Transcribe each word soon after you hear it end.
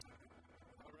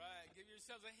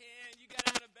yourselves a hand. You got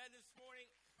out of bed this morning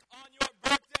on your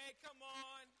birthday. Come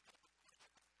on.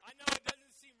 I know it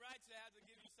doesn't seem right to have to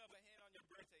give yourself a hand on your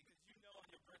birthday, because you know on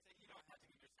your birthday you don't have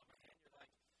to give yourself a hand. You're like,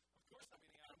 of course I'm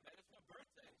getting out of bed. It's my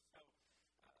birthday. So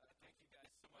thank you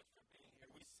guys so much for being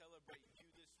here. We celebrate you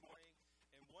this morning.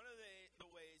 And one of the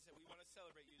ways that we want to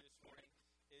celebrate you this morning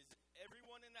is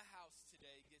everyone in the house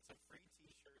today gets a free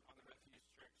t-shirt on the Refuge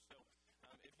Church. So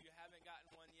if you haven't gotten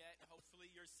one yet,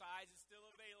 hopefully your size is still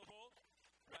available,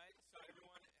 right? So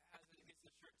everyone gets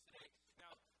a shirt today.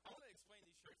 Now, I want to explain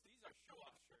these shirts. These are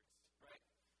show-off shirts, right?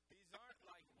 These aren't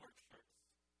like work shirts.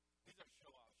 These are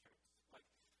show-off shirts. Like,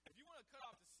 if you want to cut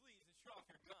off the sleeves and show off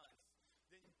your guns,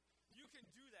 then you can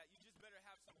do that. You just better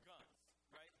have some guns,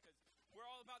 right? Because we're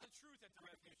all about the truth at the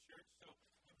Refuge Church, so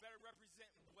you better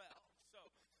represent well. So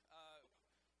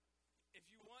if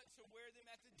you want to wear them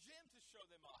at the gym to show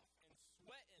them off and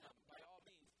sweat in them, by all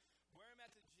means, wear them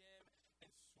at the gym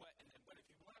and sweat in them. But if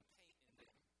you want to paint in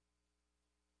them,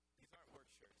 these aren't work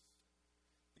shirts.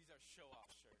 These are show-off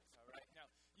shirts, all right?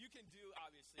 Now, you can do,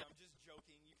 obviously, I'm just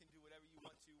joking, you can do whatever you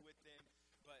want to with them,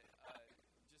 but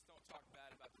just don't talk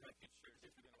bad about the Refuge Church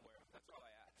if you're going to wear them. That's all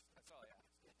I ask. That's all I ask.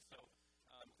 So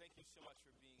thank you so much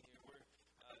for being here. We're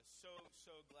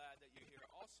so glad that you're here.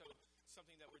 Also,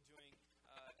 something that we're doing,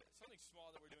 something small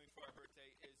that we're doing for our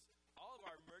birthday is all of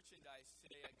our merchandise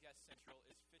today at Guest Central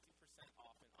is 50%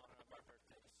 off in honor of our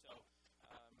birthday. So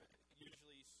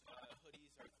usually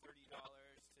hoodies are $30.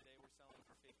 Today we're selling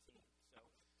for $15. So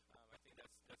I think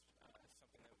that's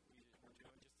something that we're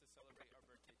doing just to celebrate our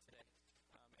birthday today.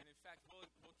 And in fact, we'll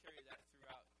carry that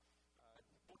throughout.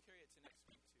 We'll carry it to next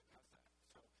week too. How's that?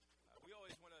 So we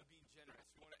always want to be generous.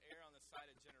 We want to err on the side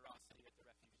of generosity at the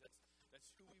Refuge. That's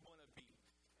who we want to be,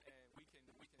 and we can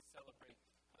celebrate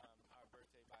our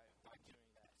birthday by doing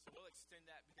that. So we'll extend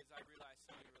that, because I realize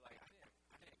some of you were like, I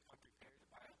didn't come prepared to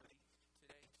buy a hoodie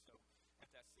today. So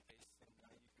if that's the case, then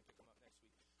you can pick them up next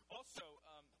week. Also,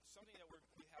 something that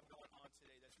we have going on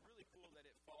today that's really cool that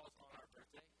it falls on our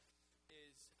birthday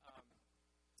is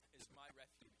My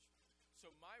Refuge. So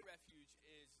My Refuge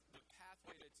is the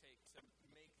pathway to take to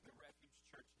make the Refuge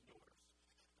Church yours.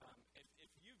 If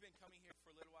you've been coming here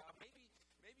for a little while, maybe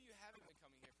you haven't been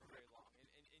coming here for very long,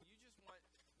 and you just want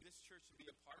this church to be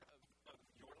a part of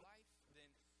your life, then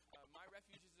My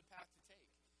Refuge is the path to take.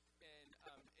 And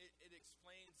it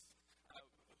explains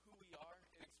who we are.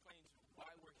 It explains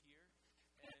why we're here.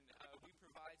 And we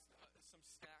provide some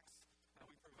snacks.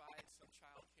 We provide some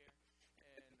child care.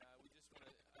 And we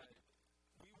just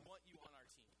we want you on our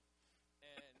team.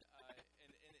 And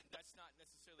that's not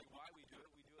necessarily why we do it.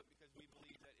 We do it because we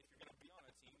believe that if you're going to be on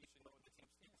a team, you should know what the team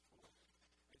stands for.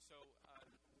 And so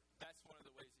that's one of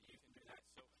the ways that you can do that.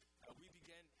 So we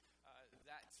begin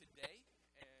that today,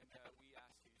 and we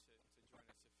ask you to join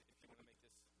us if you want to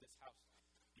make this house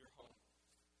your home.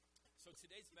 So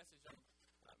today's message,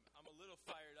 I'm a little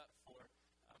fired up for.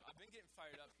 I've been getting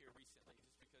fired up here recently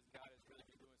just because God has really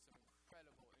been doing some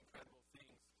incredible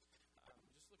things.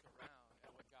 Just look around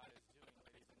at what God is doing,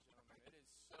 ladies and gentlemen. It is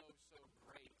so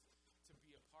great to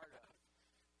be a part of.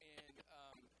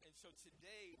 And so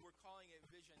today we're calling it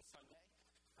Vision Sunday.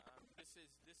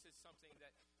 This is something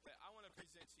that I want to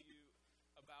present to you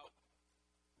about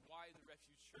why the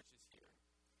Refuge Church is here.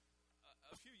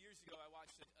 A few years ago, I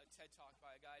watched a TED Talk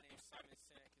by a guy named Simon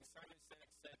Sinek, and Simon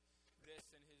Sinek said this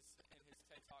in his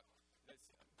TED Talk that's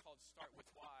called Start With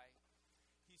Why.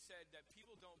 He said that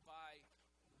people don't buy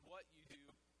what you do,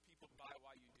 people buy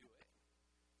why you do it.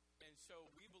 And so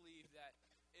we believe that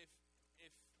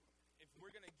if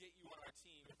we're going to get you on our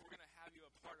team, if we're going to have you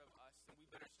a part of us, then we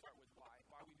better start with why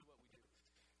we do what we do.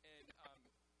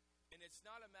 And it's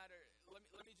not a matter,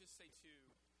 let me just say too,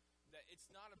 that it's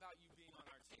not about you being on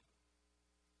our team.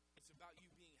 It's about you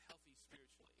being healthy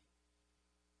spiritually.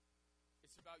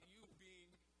 It's about you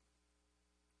being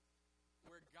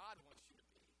where God wants you to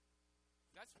be.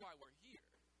 That's why we're here.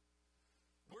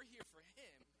 We're here for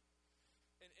Him.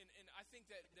 And I think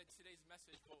that today's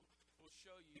message will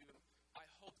show you, I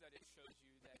hope that it shows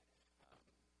you that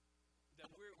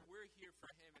we're here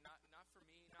for Him, and not for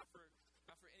me, not for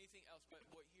anything else, but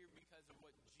we're here because of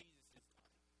what Jesus has done.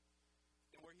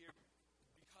 And we're here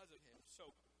because of Him.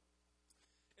 So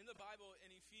in the Bible, in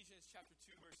Ephesians chapter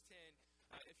 2, verse 10,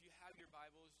 if you have your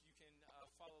Bibles, you can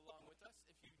follow along with us.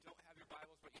 If you don't have your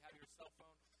Bibles, but you have your cell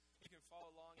phone, you can follow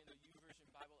along in the YouVersion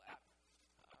Bible app.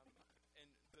 And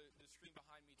the screen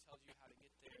behind me tells you how to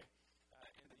get there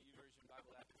in the YouVersion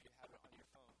Bible app if you have it on your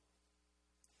phone.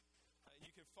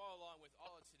 You can follow along with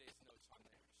all of today's notes on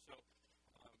there. So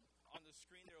on the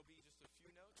screen there will be just a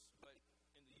few notes, but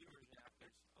in the YouVersion app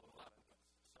there's a lot of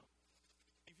notes. So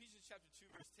Ephesians chapter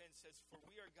 2, verse 10 says, "For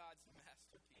we are God's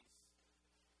masterpiece.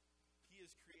 He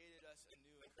has created us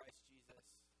anew in Christ Jesus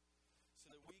so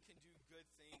that we can do good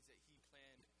things that he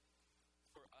planned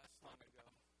for us long ago."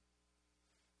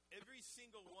 Every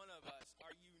single one of us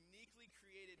are uniquely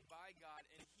created by God,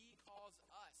 and he calls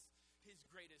us his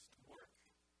greatest work.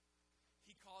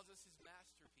 He calls us his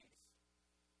masterpiece.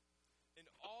 And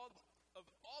all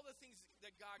the things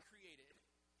that God created,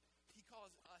 he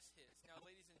calls us his. Now,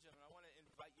 ladies and gentlemen, I want to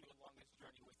invite you along this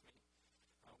journey with me.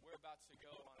 We're about to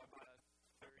go on about a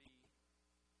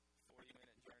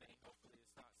 40-minute journey. Hopefully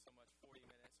it's not so much 40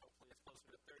 minutes. Hopefully it's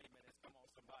closer to 30 minutes. Come on,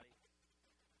 somebody.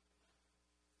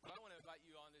 But I want to invite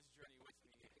you on this journey with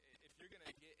me. If you're going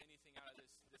to get anything out of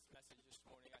this message this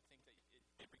morning, I think that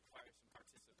it requires some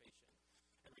participation.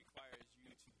 It requires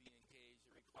you to be engaged.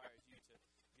 It requires you to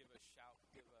give a shout,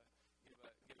 give a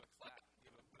clap,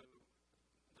 give a boo.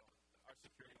 Our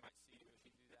security might see you if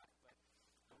you do that. But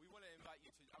I want to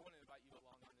invite you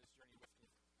along on this journey with me.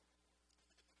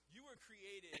 You were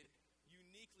created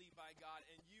uniquely by God,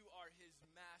 and you are his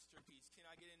masterpiece. Can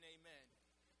I get an amen?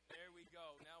 There we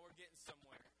go. Now we're getting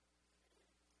somewhere.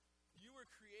 You were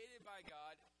created by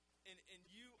God, and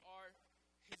you are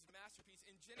his masterpiece.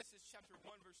 In Genesis chapter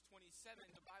 1, verse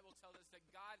 27, the Bible tells us that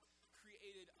God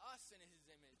created us in his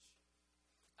image.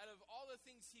 Out of all the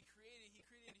things he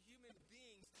created human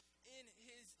beings in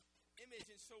his image.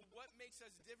 And so what makes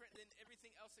us different than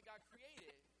everything else that God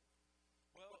created?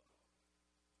 Well,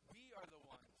 we are the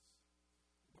ones.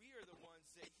 We are the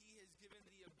ones that he has given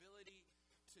the ability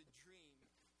to dream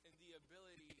and the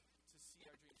ability to see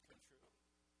our dreams come true.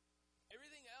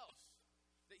 Everything else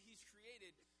that he's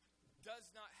created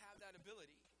does not have that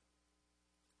ability.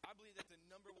 I believe that the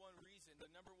number one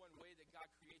way that God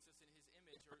creates us in his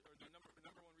image, or the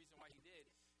number one reason why he did,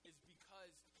 is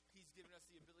because he's given us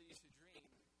the ability to dream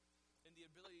and the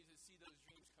ability to see those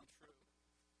dreams come true.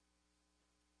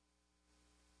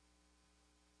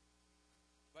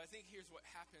 But I think here's what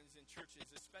happens in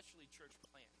churches, especially church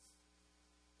plants,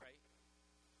 right?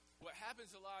 What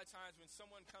happens a lot of times when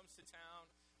someone comes to town,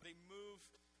 they move,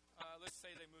 let's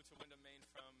say they move to Windham, Maine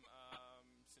from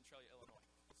Centralia, Illinois.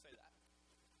 Let's say that.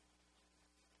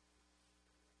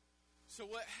 So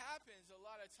what happens a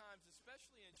lot of times,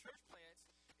 especially in church plants,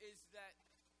 is that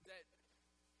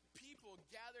people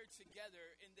gather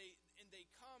together and they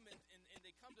come and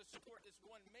they come to support this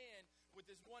one man with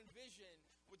this one vision,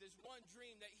 with this one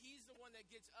dream, that he's the one that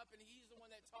gets up and he's the one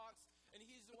that talks and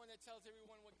he's the one that tells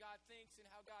everyone what God thinks and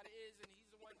how God is, and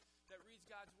he's the one that reads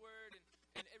God's word,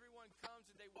 and everyone comes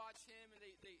and they watch him and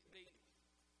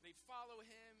they follow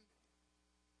him.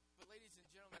 But ladies and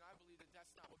gentlemen, I believe that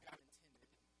that's not what God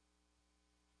intended.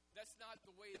 That's not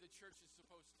the way the church is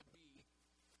supposed to be.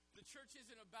 The church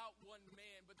isn't about one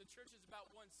man, but the church is about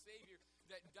one Savior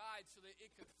that died so that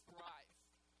it could thrive.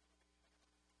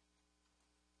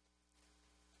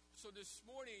 So this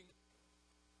morning,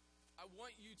 I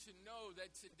want you to know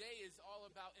that today is all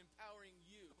about empowering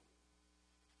you.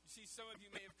 You see, some of you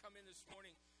may have come in this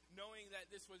morning knowing that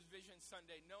this was Vision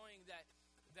Sunday, knowing that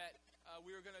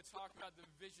we were going to talk about the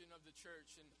vision of the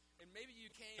church. And maybe you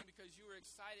came because you were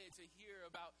excited to hear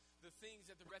about the things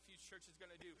that the Refuge Church is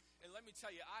going to do. And let me tell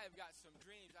you, I have got some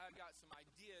dreams, I've got some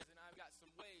ideas, and I've got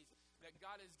some ways that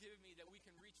God has given me that we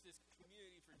can reach this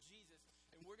community for Jesus.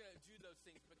 And we're going to do those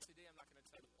things, but today I'm not going to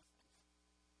tell you those things.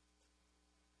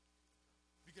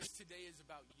 Because today is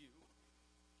about you.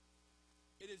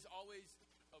 It is always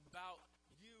about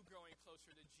you growing closer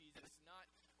to Jesus, not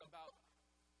about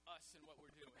us and what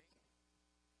we're doing.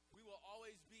 We will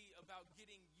always be about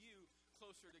getting you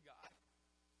closer to God.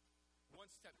 One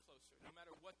step closer, no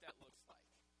matter what that looks like.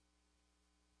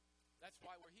 That's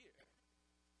why we're here.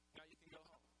 Now you can go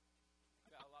home.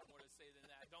 I got a lot more to say than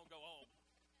that. Don't go home.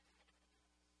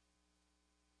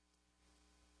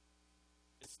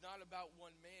 It's not about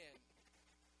one man.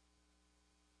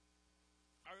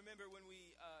 I remember when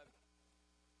we,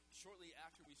 shortly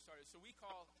after we started, so we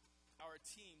call our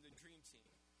team the Dream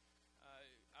Team.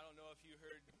 I don't know if you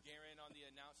heard Garen on the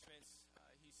announcements.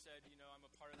 He said, I'm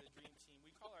a part of the Dream Team.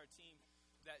 We call our team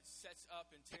that sets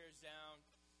up and tears down,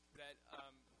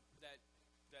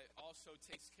 that also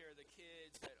takes care of the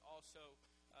kids, that also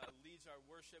leads our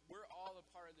worship. We're all a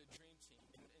part of the Dream Team,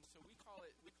 and so we call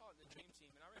it the Dream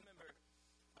Team. And I remember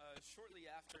shortly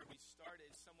after we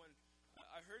started,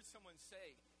 I heard someone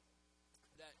say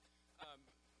that,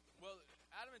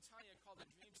 Adam and Tanya call the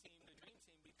Dream Team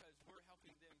because we're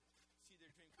helping them see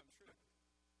their dream come true.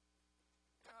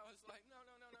 And I was like, no.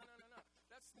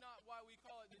 That's not why we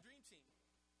call it the Dream Team.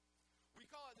 We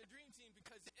call it the Dream Team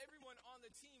because everyone on the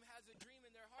team has a dream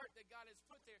in their heart that God has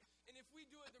put there. And if we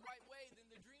do it the right way, then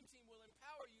the Dream Team will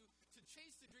empower you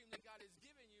chase the dream that God has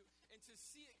given you and to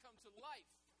see it come to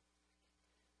life.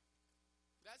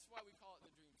 That's why we call it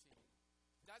the dream team.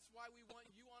 That's why we want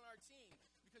you on our team,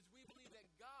 because we believe that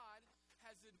God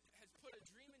has put a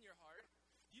dream in your heart.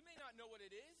 You may not know what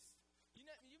it is.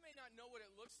 You may not know what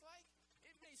it looks like.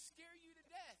 It may scare you to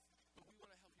death, but we want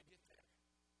to help you get there.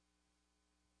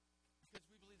 Because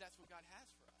we believe that's what God has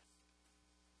for us.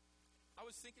 I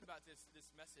was thinking about this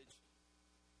message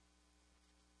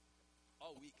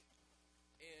all week.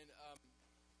 And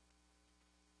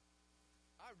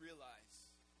I realize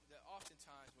that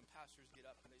oftentimes when pastors get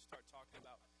up and they start talking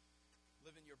about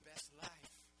living your best life,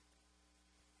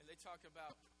 and they talk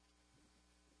about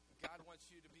God wants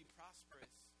you to be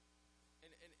prosperous,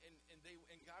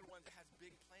 and God has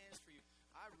big plans for you,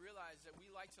 I realize that we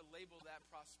like to label that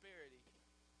prosperity.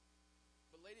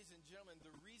 But ladies and gentlemen,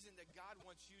 the reason that God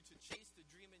wants you to chase the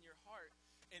dream in your heart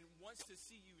and wants to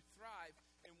see you thrive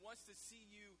and wants to see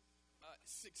you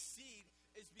succeed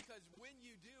is because when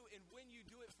you do, and when you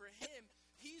do it for Him,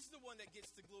 He's the one that gets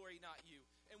the glory, not you.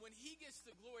 And when He gets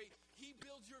the glory, He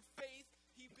builds your faith,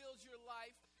 He builds your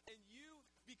life, and you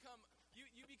become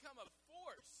a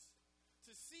force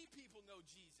to see people know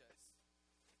Jesus.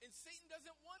 And Satan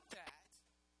doesn't want that.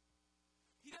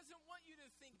 He doesn't want you to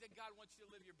think that God wants you to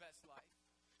live your best life.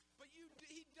 But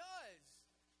He does.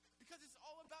 Because it's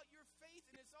all about your faith,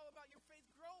 and it's all about your faith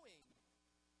growing.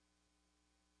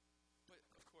 But,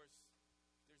 of course,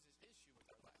 there's this issue with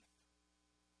our life.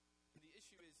 And the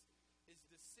issue is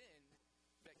the sin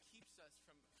that keeps us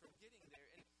from getting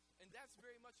there. And that's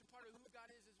very much a part of who God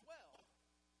is as well.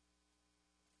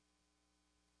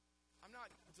 I'm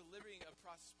not delivering a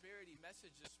prosperity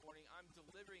message this morning. I'm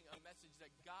delivering a message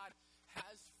that God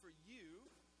has for you,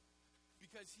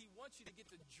 because He wants you to get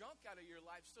the junk out of your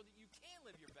life so that you can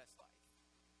live your best life.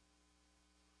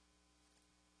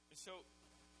 And so,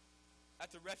 at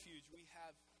the Refuge, we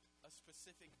have a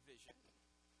specific vision.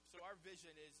 So our vision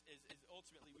is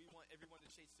ultimately, we want everyone to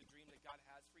chase the dream that God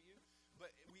has for you, but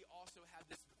we also have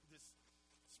this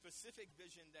specific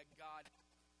vision that God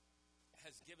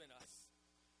has given us.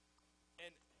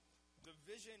 And the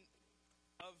vision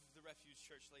of the Refuge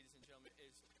Church, ladies and gentlemen,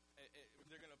 is,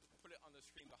 they're going to put it on the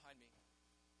screen behind me,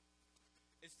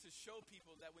 is to show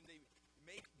people that when they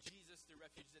make Jesus their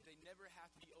refuge, that they never have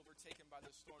to be overtaken by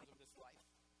the storms of this life.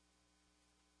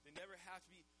 They never have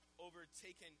to be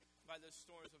overtaken by the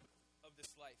storms of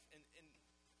this life. And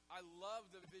I love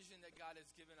the vision that God has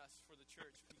given us for the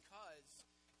church, because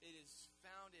it is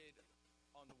founded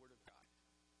on the Word of God.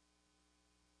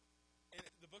 In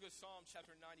the book of Psalm,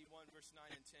 chapter 91, verse 9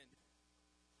 and 10,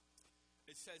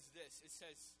 it says this. It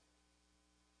says,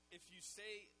 if you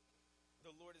say,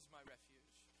 the Lord is my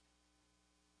refuge,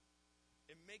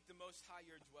 and make the Most High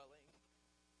your dwelling,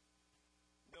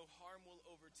 no harm will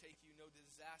overtake you, no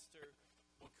disaster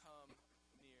will come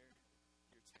near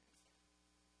your tent.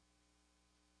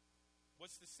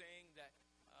 What's the saying? That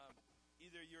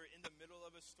either you're in the middle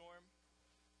of a storm,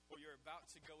 or you're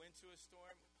about to go into a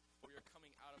storm, or you're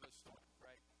coming out of a storm,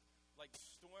 right? Like,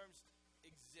 storms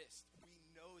exist. We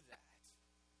know that.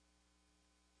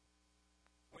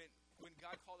 When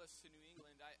God called us to New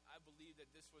England, I believe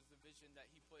that this was the vision that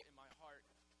He put in my heart,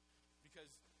 because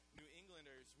New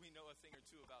Englanders, we know a thing or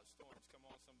two about storms. Come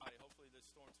on, somebody. Hopefully this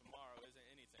storm tomorrow isn't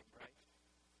anything, right?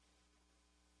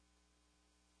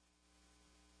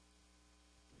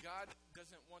 God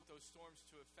doesn't want those storms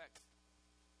to affect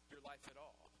your life at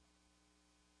all.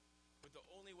 But the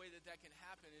only way that can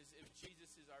happen is if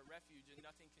Jesus is our refuge and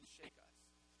nothing can shake us.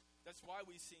 That's why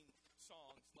we sing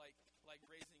songs like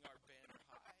raising our banner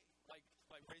high,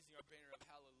 like raising our banner of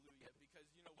hallelujah. Because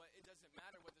you know what? It doesn't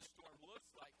matter what the storm looks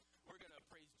like. We're going to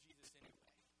praise Jesus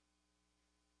anyway.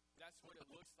 That's what it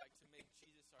looks like to make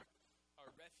Jesus our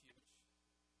refuge.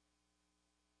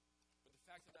 But the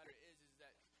fact of the matter is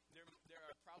that there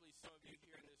are probably some of you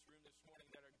here in this room this morning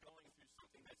that are going through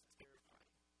something that's terrifying.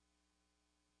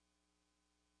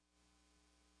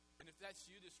 And if that's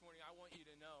you this morning, I want you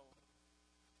to know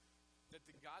that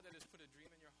the God that has put a dream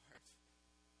in your heart,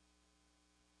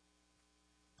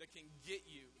 that can get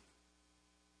you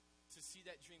to see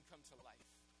that dream come to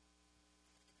life,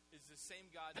 is the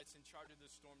same God that's in charge of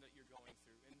the storm that you're going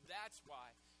through. And that's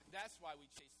why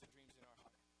we chase the dreams in our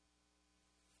heart.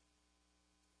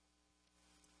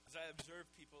 As I observe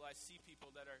people, I see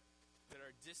people that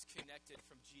are disconnected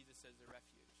from Jesus as their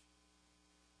refuge.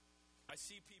 I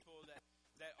see people that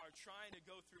are trying to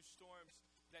go through storms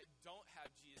that don't have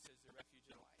Jesus as their refuge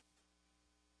in life.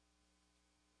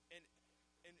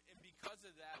 And because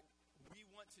of that, we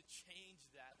want to change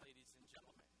that, ladies and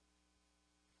gentlemen.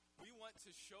 We want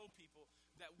to show people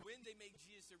that when they make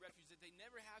Jesus their refuge, that they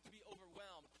never have to be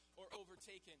overwhelmed or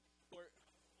overtaken or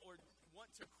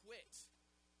want to quit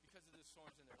because of the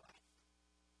storms in their life.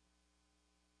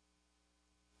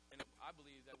 And I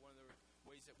believe that one of the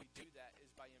ways that we do that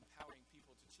is by empowering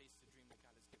people to chase the dream that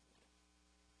God has given them.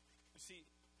 You see,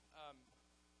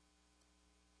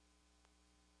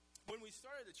 when we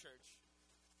started the church,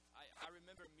 I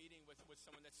remember meeting with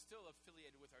someone that's still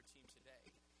affiliated with our team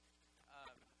today.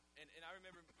 And I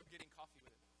remember getting coffee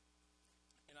with him.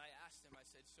 And I asked him, I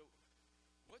said, so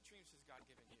what dreams has God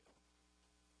given you?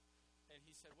 And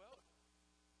he said, well,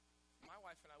 my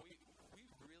wife and I, we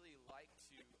really like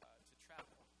to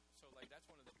travel. So, that's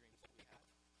one of the dreams that we have.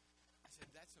 I said,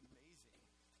 that's amazing.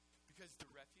 Because the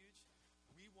refuge,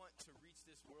 we want to reach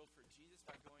this world for Jesus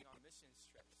by going on missions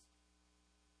trips.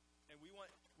 And we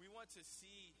want to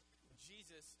see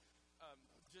Jesus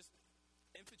just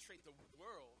infiltrate the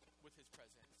world with his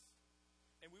presence.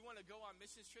 And we want to go on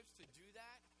missions trips to do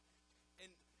that. And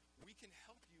we can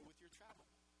help you with your travel.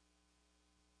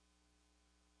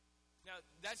 Now,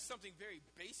 that's something very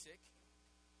basic.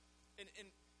 And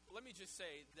let me just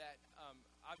say that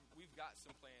we've got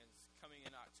some plans coming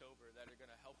in October that are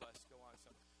going to help us go on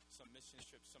some mission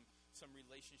trips, some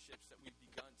relationships that we've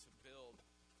begun to build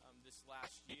this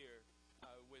last year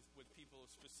with people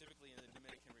specifically in the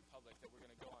Dominican Republic that we're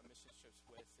going to go on mission trips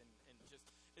with. And just,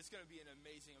 it's going to be an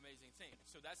amazing, amazing thing.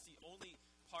 So that's the only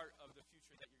part of the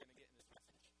future that you're going to get in this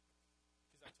message.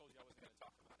 Because I told you I wasn't going to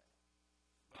talk about it.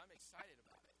 But I'm excited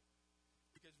about it.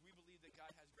 Because we believe that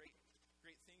God has great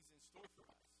things in store for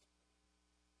us.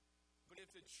 But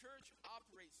if the church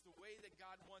operates the way that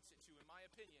God wants it to, in my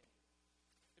opinion,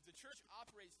 if the church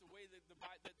operates the way that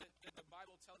the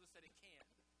Bible tells us that it can,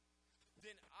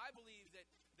 then I believe that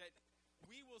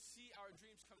we will see our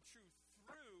dreams come true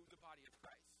through the body of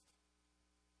Christ.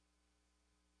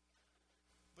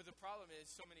 But the problem is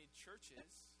so many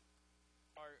churches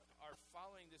are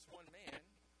following this one man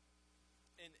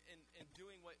and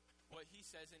doing what he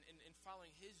says and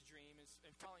following his dream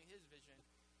and following his vision,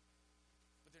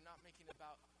 but they're not making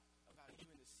about you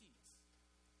in the seats.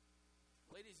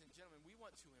 Ladies and gentlemen, we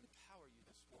want to empower you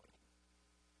this morning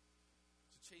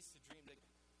to chase the dream that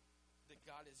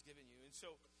God has given you. And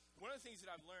so one of the things that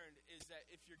I've learned is that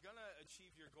if you're going to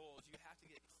achieve your goals, you have to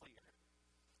get clear.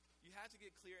 You have to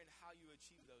get clear in how you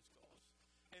achieve those goals.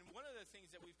 And one of the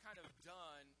things that we've kind of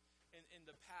done in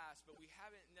the past, but we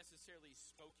haven't necessarily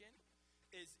spoken,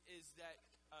 is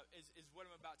what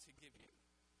I'm about to give you.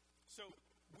 So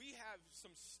we have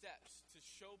some steps to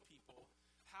show people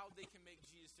how they can make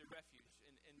Jesus their refuge.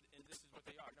 And this is what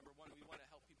they are. Number one, we want to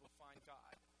help people find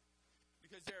God.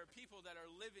 Because there are people that are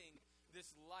living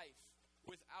this life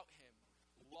without him,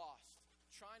 lost,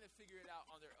 trying to figure it out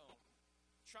on their own,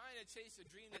 trying to chase a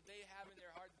dream that they have in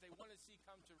their heart that they want to see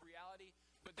come to reality,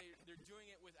 but they're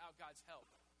doing it without God's help.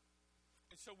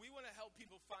 And so we want to help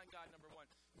people find God, number one.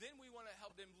 Then we want to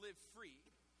help them live free.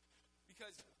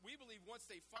 Because we believe once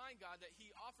they find God that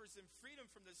he offers them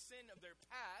freedom from the sin of their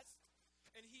past,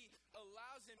 and he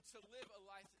allows them to live a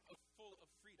life full of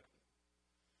freedom.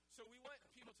 So we want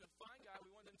people to find God,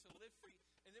 we want them to live free,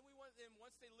 and then we want them,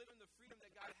 once they live in the freedom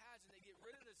that God has and they get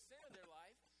rid of the sin of their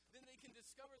life, then they can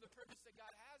discover the purpose that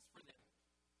God has for them.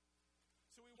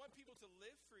 So we want people to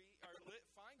live free, or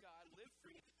find God, live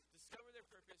free, discover their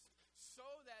purpose, so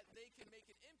that they can make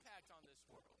an impact on this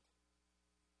world.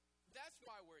 That's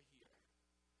why we're here.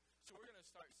 So we're going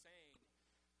to start saying,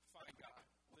 find God,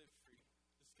 live free,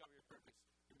 discover your purpose,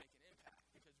 and make an impact,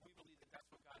 because we believe that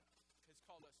that's what God has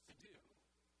called us to do.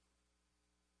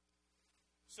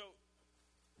 So,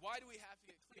 why do we have to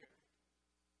get clear?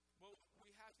 Well,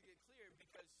 we have to get clear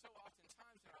because so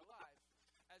oftentimes in our life,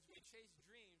 as we chase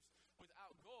dreams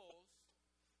without goals,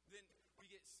 then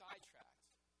we get sidetracked.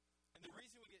 And the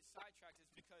reason we get sidetracked is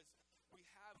because we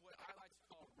have what I like to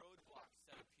call roadblocks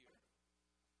that appear.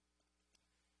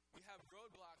 We have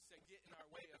roadblocks that get in our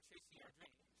way of chasing our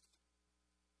dreams.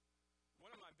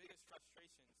 One of my biggest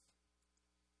frustrations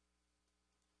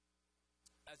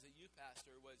as a youth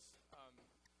pastor was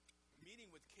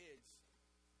meeting with kids.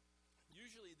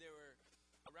 Usually they were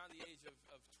around the age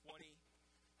of 20,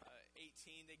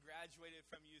 18. They graduated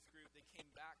from youth group. They came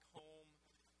back home.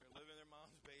 They're living in their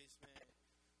mom's basement.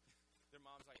 Their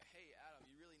mom's like, hey, Adam,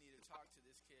 you really need to talk to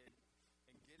this kid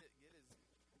and get his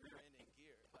rear end in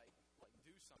gear. Like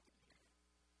do something here.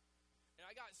 And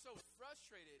I got so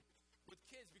frustrated with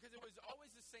kids because it was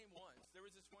always the same ones. There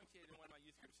was this one kid in one of my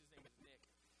youth groups. His name was Nick.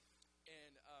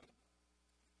 And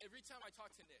every time I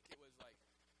talked to Nick, it was like,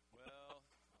 well,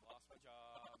 I lost my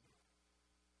job,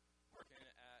 working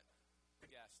at the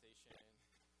gas station.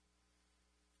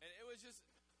 And it was just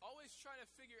always trying to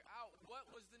figure out what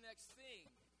was the next thing.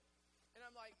 And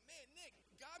I'm like, man, Nick,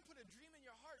 God put a dream in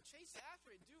your heart. Chase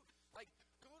after it.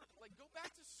 Go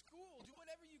back to school. Do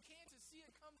whatever you can to see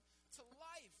it come to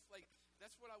life. Like,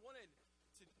 that's what I wanted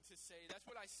to say. That's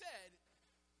what I said.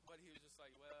 But he was just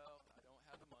like, well, I don't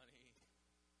have the money.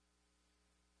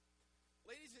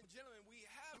 Ladies and gentlemen, we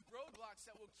have roadblocks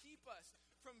that will keep us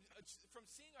from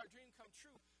seeing our dream come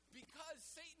true because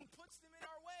Satan puts them in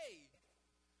our way.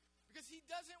 Because he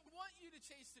doesn't want you to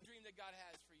chase the dream that God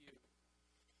has for you.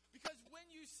 Because when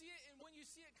you see it and when you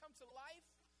see it come to life,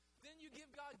 then you give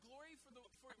God glory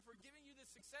for giving you the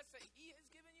success that he has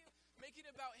given you, making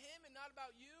it about him and not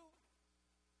about you.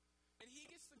 And he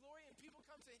gets the glory and people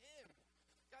come to him.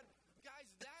 God, guys,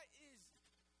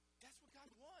 that's what God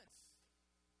wants.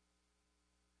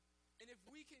 And if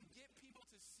we can get people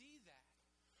to see that,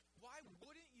 why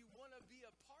wouldn't you want to be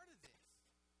a part of this?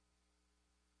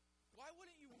 Why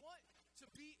wouldn't you want to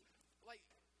be, like,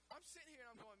 I'm sitting here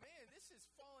and I'm going, man, this is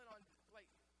falling on, like,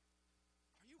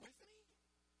 are you with me?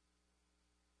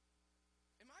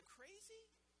 Am I crazy?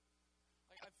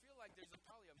 Like, I feel like there's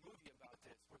probably a movie about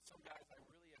this where some guy's like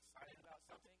really excited about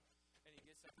something and he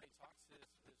gets up and he talks to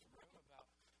this room about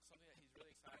something that he's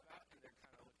really excited about and they're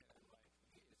kind of looking at him like,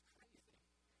 he is crazy.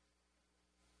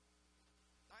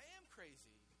 I am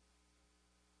crazy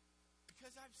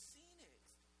because I've seen it.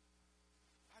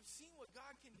 I've seen what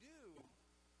God can do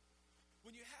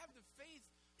when you have the faith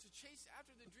to chase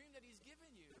after the dream that he's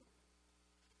given you.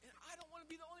 And I don't want to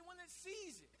be the only one that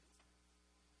sees it.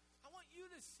 I want you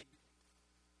to see it.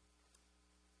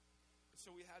 So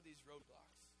we have these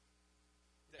roadblocks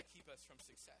that keep us from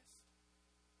success.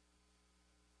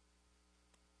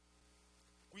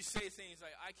 We say things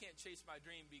like, I can't chase my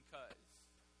dream because.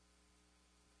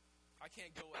 I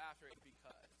can't go after it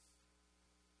because.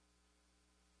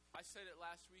 I said it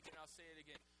last week and I'll say it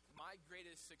again. My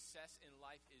greatest success in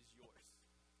life is yours.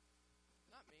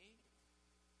 Not me.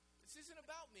 This isn't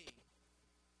about me.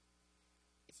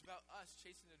 It's about us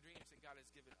chasing the dreams that God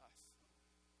has given us.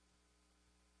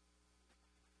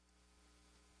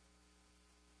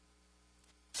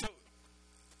 So,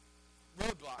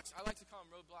 roadblocks. I like to call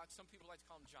them roadblocks. Some people like to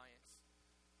call them giants.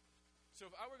 So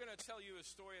if I were going to tell you a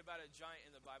story about a giant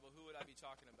in the Bible, who would I be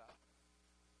talking about?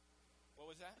 What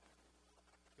was that?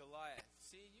 Goliath.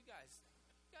 See, you guys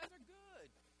are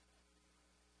good.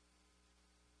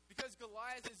 Because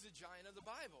Goliath is the giant of the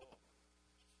Bible.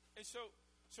 And so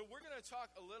we're going to talk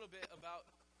a little bit about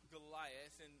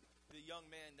Goliath and the young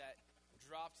man that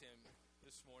dropped him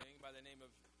this morning by the name of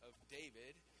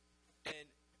David.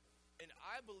 And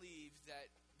I believe that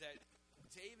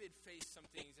David faced some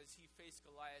things as he faced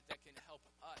Goliath that can help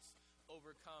us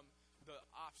overcome the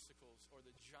obstacles or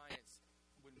the giants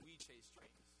when we chase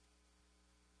dreams.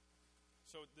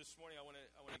 So this morning I want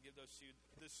to give those to you.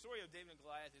 The story of David and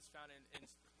Goliath is found in 1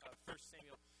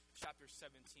 Samuel chapter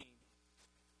 17.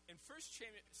 In 1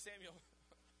 Samuel,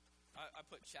 I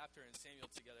put chapter and Samuel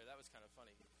together. That was kind of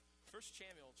funny. 1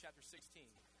 Samuel chapter 16.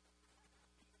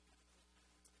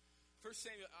 1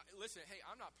 Samuel. Listen, hey,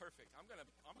 I'm not perfect. I'm gonna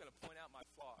point out my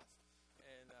flaws,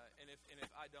 and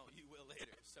if I don't, you will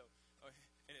later. So,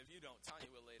 and if you don't, Tanya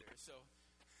will later. So,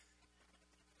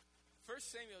 1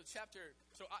 Samuel chapter.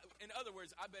 So, in other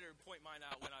words, I better point mine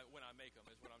out when I make them.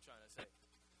 Is what I'm trying to say.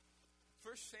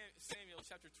 1 Samuel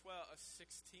chapter 16.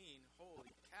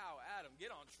 Holy cow, Adam, get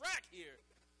on track here.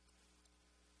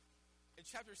 In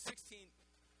chapter 16,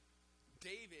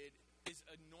 David is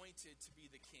anointed to be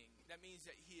the king. That means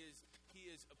that he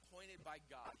is appointed by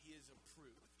God. He is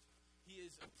approved. He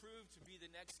is approved to be the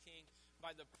next king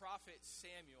by the prophet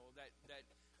Samuel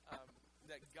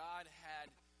that God had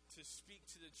to speak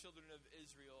to the children of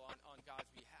Israel on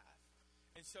God's behalf.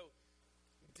 And so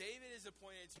David is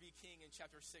appointed to be king in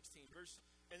chapter 16.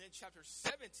 And then chapter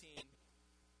 17,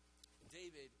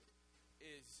 David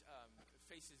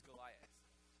faces Goliath.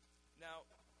 Now,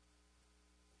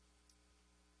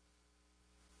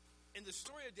 in the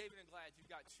story of David and Goliath,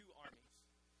 you've got two armies.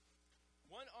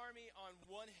 One army on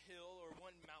one hill or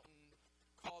one mountain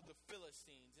called the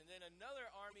Philistines, and then another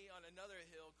army on another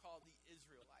hill called the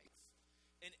Israelites.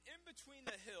 And in between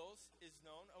the hills is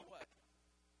known a what?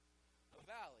 A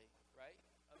valley, right?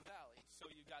 A valley. So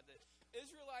you've got the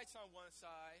Israelites on one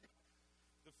side,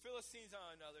 the Philistines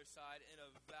on another side, and a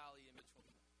valley in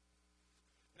between.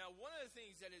 Now, one of the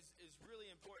things that is really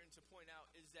important to point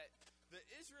out is that the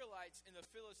Israelites and the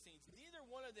Philistines, neither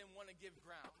one of them want to give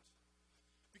ground.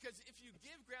 Because if you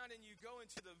give ground and you go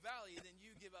into the valley, then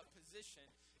you give up position.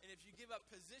 And if you give up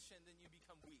position, then you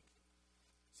become weak.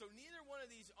 So neither one of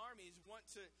these armies want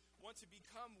to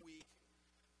become weak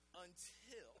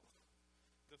until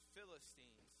the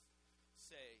Philistines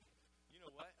say, you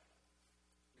know what?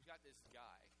 We got this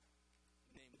guy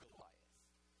named Goliath.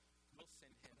 We'll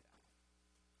send him down.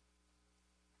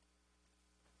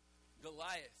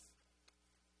 Goliath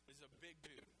is a big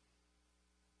dude.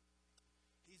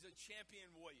 He's a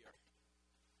champion warrior.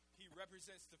 He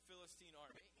represents the Philistine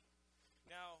army.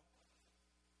 Now,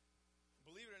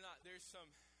 believe it or not, there's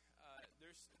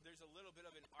a little bit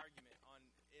of an argument on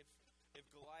if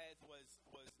Goliath was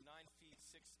 9 feet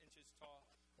 6 inches tall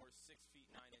or 6 feet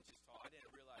 9 inches tall. I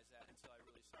didn't realize that until I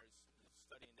really started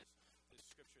studying this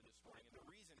scripture this morning. And the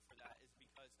reason for that is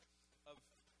because of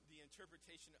the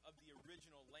interpretation of the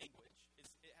original language.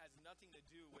 It has nothing to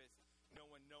do with no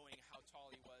one knowing how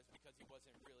tall he was, because he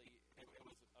wasn't really, it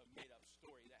was a made-up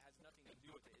story. That has nothing to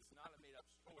do with it. It's not a made-up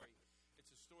story.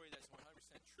 It's a story that's 100%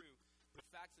 true. The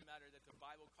fact of the matter that the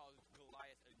Bible calls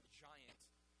Goliath a giant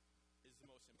is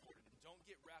the most important. Don't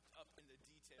get wrapped up in the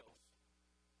details.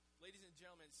 Ladies and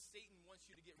gentlemen, Satan wants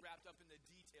you to get wrapped up in the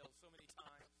details so many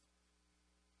times.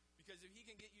 Because if he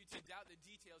can get you to doubt the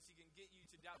details, he can get you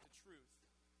to doubt the truth.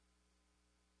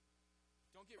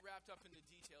 Don't get wrapped up in the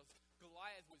details.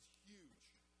 Goliath was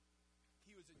huge.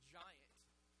 He was a giant.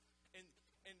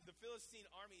 And the Philistine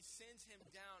army sends him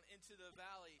down into the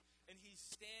valley, and he's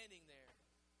standing there.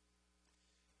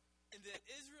 And the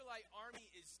Israelite army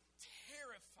is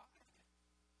terrified.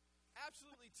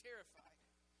 Absolutely terrified.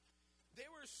 They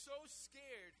were so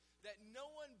scared that no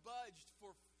one budged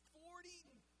for 40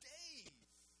 days,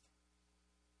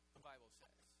 the Bible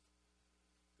says.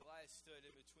 Goliath stood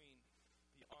in between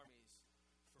the armies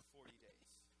for 40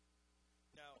 days.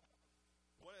 Now,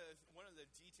 one of the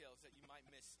details that you might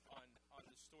miss on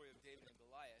the story of David and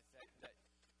Goliath that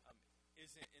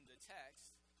isn't in the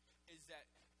text is that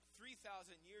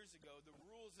 3,000 years ago, the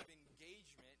rules of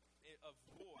engagement of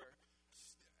war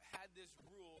had this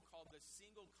rule called the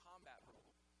single combat rule.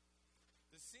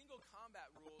 The single combat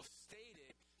rule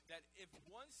stated that if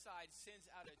one side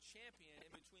sends out a champion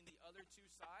in between the other two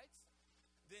sides,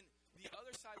 then the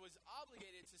other side was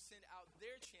obligated to send out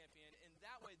their champion, and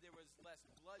that way there was less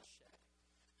bloodshed.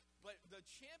 But the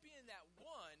champion that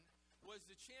won was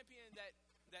the champion that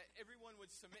everyone would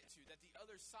submit to, that the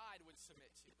other side would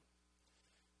submit to.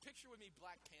 Picture with me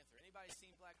Black Panther. Anybody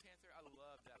seen Black Panther? I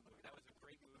love that movie. That was a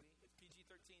great movie. It's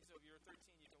PG-13, so if you're 13,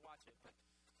 you can watch it. But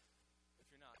if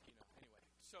you're not, anyway.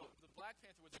 So the Black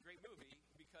Panther was a great movie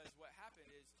because what happened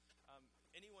is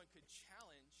anyone could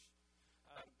challenge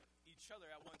each other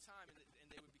at one time, and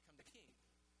they would become the king.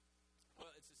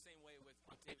 Well, it's the same way with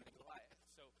David and Goliath.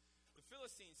 So the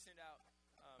Philistines send out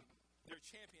their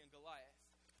champion, Goliath.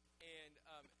 And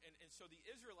so the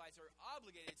Israelites are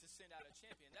obligated to send out a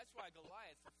champion. That's why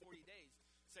Goliath, for 40 days,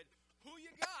 said, "Who you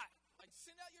got? Like,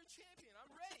 send out your champion. I'm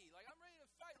ready. Like, I'm ready to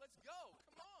fight. Let's go.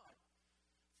 Come on."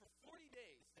 For 40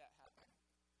 days, that happened.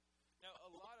 Now, a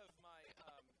lot of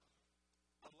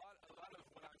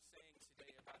what I'm saying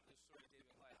today about this story of David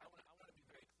and Goliath, I want to be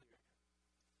very clear.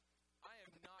 I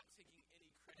am not taking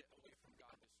any credit away from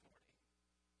God this morning.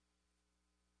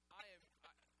 I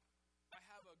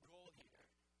have a goal here.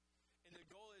 And the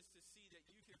goal is to see that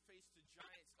you can face the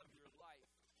giants of your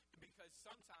life. Because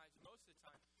sometimes, most of the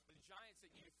time, the giants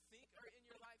that you think are in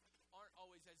your life aren't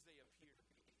always as they appear to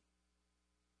be.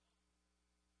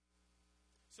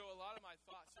 So a lot of my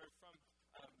thoughts are from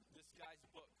this guy's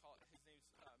book his name's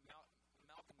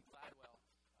Malcolm Gladwell.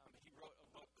 He wrote a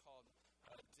book called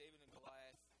David and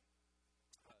Goliath,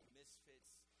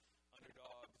 Misfits,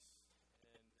 Underdogs,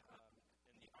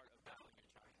 and the Art of Battling Your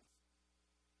Giants.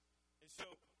 And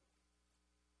so,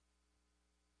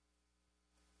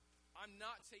 I'm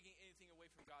not taking anything away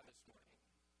from God this morning.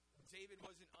 David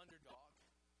was an underdog.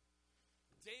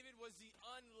 David was the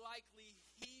unlikely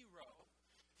hero.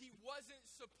 He wasn't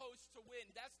supposed to win.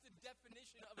 That's the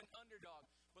definition of an underdog.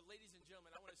 But ladies and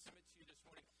gentlemen, I want to submit to you this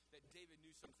morning that David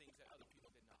knew some things that other people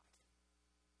did not.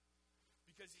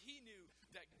 Because he knew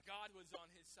that God was on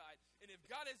his side. And if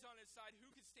God is on his side, who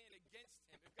can stand against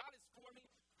him? If God is for me,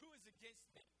 who is against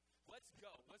me? Let's go.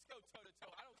 Let's go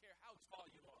toe-to-toe. I don't care how tall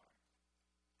you are.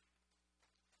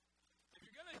 If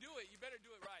you're going to do it, you better do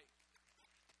it right.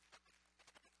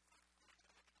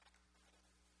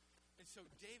 And so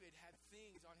David had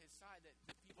things on his side that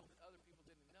other people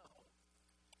didn't know.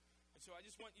 And so I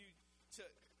just want you to,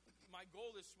 my goal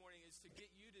this morning is to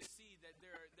get you to see that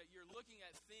you're looking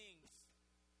at things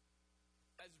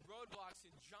as roadblocks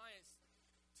and giants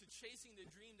to chasing the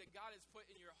dream that God has put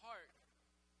in your heart.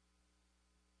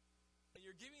 And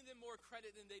you're giving them more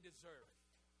credit than they deserve.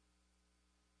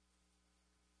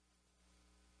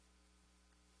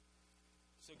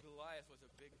 So Goliath was a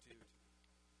big dude.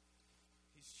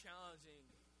 He's challenging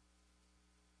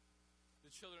the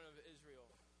children of Israel.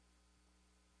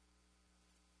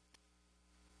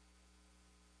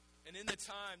 And in the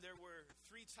time, there were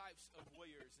three types of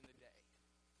warriors in the day.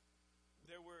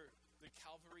 There were the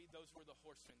cavalry, those were the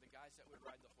horsemen, the guys that would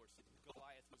ride the horses.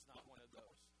 Goliath was not one of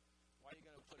those. Why are you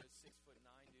going to put a 6'9"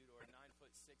 dude or a 9'6"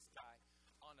 guy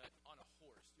on a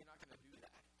horse? You're not going to do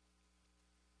that.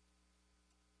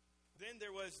 Then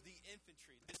there was the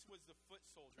infantry. This was the foot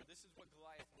soldier. This is what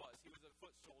Goliath was. He was a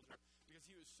foot soldier because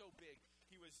he was so big.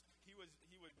 He would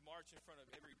march in front of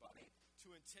everybody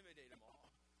to intimidate them all.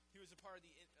 He was a part of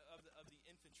the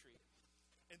infantry.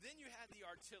 And then you had the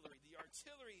artillery. The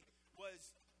artillery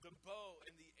was the bow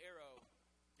and the arrow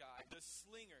guy, the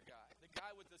slinger guy, the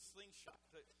guy with the slingshot,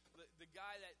 the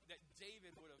guy that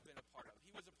David would have been a part of.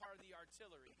 He was a part of the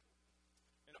artillery.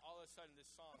 And all of a sudden, this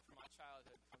song from my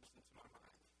childhood comes into my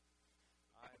mind.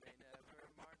 I may never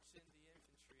march in the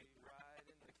infantry, ride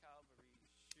in the cavalry,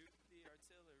 shoot the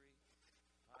artillery.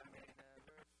 I may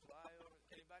never fly over.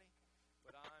 Anybody?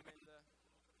 But I'm in the...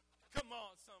 Come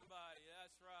on, somebody.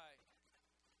 That's right.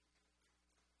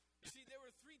 You see, there were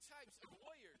three types of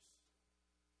warriors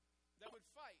that would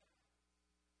fight.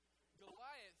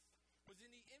 Goliath was in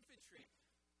the infantry.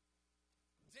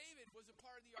 David was a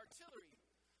part of the artillery.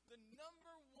 The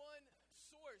number one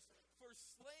source for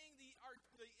slaying the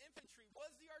infantry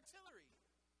was the artillery.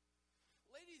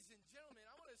 Ladies and gentlemen,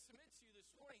 I want to submit to you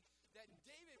this morning that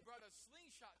David brought a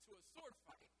slingshot to a sword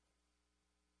fight.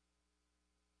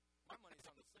 My money's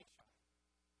on the slingshot.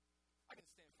 I can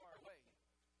stand far away.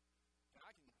 And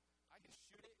I can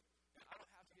shoot it, and I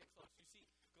don't have to get close. You see,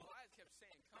 Goliath kept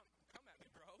saying, come at me,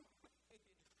 bro.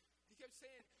 He kept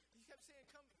saying,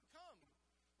 come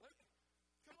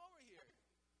over here.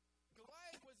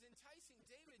 Goliath was enticing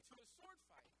David to a sword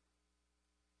fight.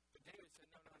 But David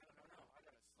said, no, I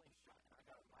got a slingshot, and I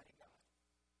got a mighty God.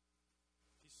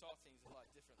 He saw things a lot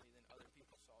differently than other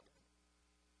people saw them.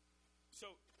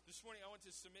 So, this morning I want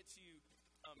to submit to you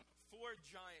 4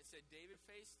 giants that David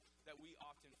faced that we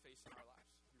often face in our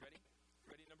lives. You ready?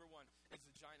 Ready? Number 1 is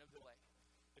the giant of delay.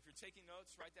 If you're taking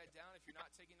notes, write that down. If you're not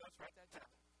taking notes, write that down.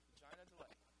 The giant of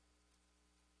delay.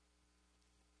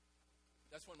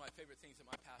 That's one of my favorite things that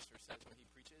my pastor says when he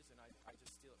preaches, and I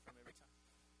just steal it from him every time.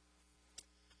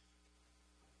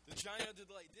 The giant of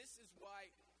delay. This is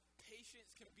why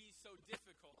patience can be so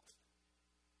difficult.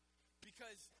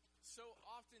 Because so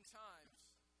oftentimes,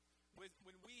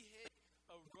 when we hit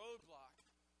a roadblock,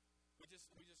 we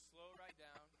just slow right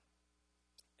down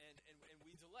and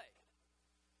we delay.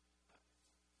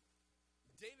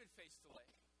 David faced delay.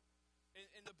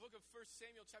 In the book of 1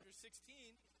 Samuel chapter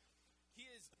 16, he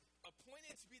is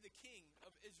appointed to be the king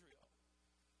of Israel.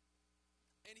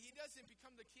 And he doesn't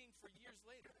become the king for years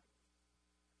later.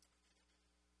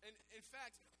 And in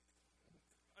fact,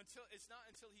 it's not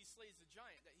until he slays the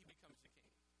giant that he becomes the king.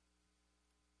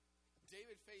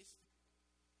 David faced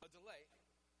a delay.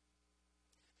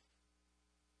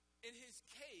 In his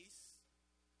case,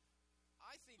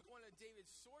 I think one of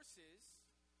David's sources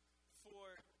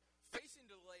for facing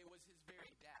delay was his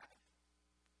very dad,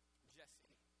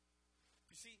 Jesse.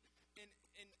 You see, in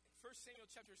 1 Samuel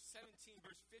chapter 17,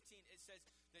 verse 15, it says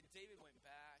that David went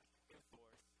back and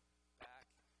forth, back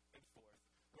and forth.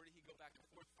 Where did he go back and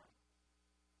forth from?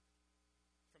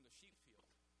 From the sheep field.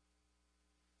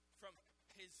 From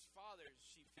his father's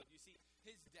sheep field. You see,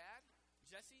 his dad,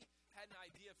 Jesse, had an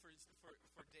idea for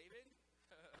David.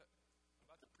 I'm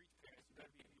about to preach, parents.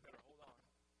 You better hold on.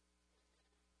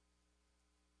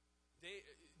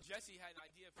 Jesse had an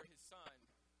idea for his son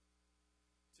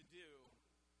to do,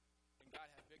 and God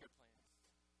had bigger plans.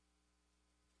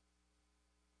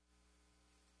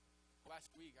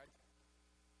 Last week, I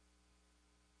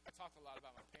talked a lot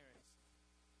about my parents.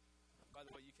 By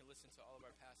the way, you can listen to all of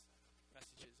our past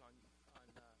messages on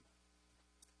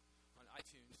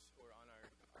iTunes or on our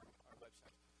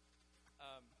website.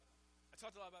 I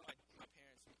talked a lot about my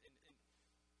parents, and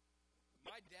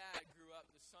my dad grew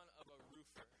up the son of a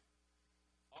roofer,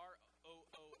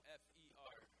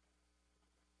 R-O-O-F-E-R,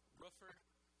 roofer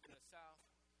in the South,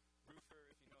 roofer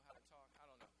if you know how to talk, I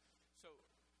don't know. So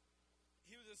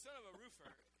he was the son of a roofer,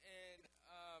 and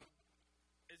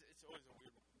it's always a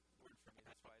weird word for me.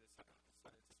 That's why I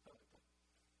decided to spell it.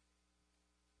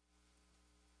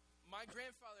 My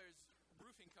grandfather's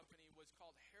roofing company was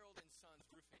called Harold & Sons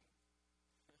Roofing.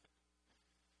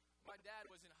 My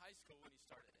dad was in high school when he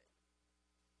started it.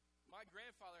 My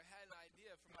grandfather had an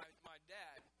idea for my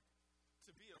dad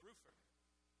to be a roofer.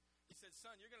 He said,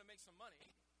 son, you're going to make some money,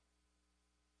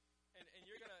 and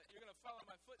you're gonna follow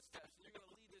my footsteps, and you're going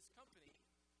to lead this company.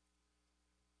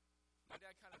 My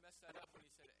dad kind of messed that up when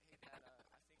he said, hey, Dad, I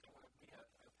think I want to be a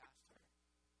pastor.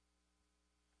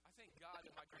 I thank God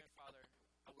that my grandfather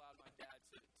allowed my dad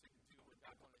to do what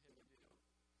God wanted him to do.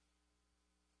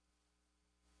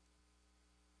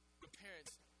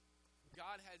 Parents,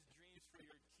 God has dreams for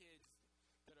your kids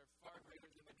that are far greater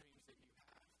than the dreams that you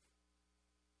have.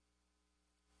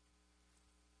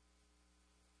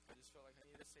 I just felt like I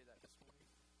needed to say that this morning.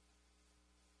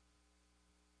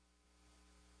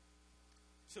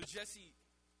 So Jesse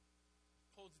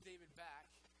holds David back.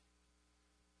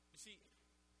 You see,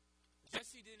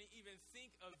 Jesse didn't even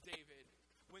think of David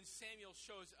when Samuel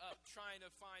shows up trying to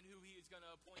find who he is going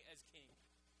to appoint as king.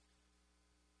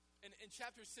 In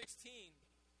chapter 16,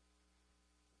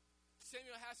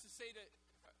 Samuel has to say to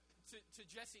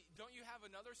Jesse, "Don't you have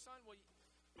another son?" Well,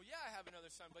 yeah, I have another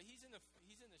son, but he's in the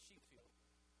sheep field.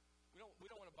 We don't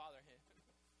want to bother him.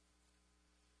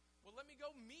 Well, let me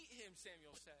go meet him,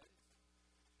 Samuel says.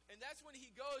 And that's when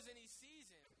he goes and he sees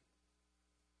him.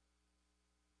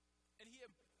 And he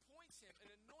appoints him and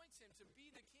anoints him to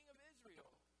be the king of Israel.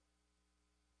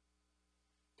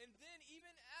 And then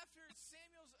even after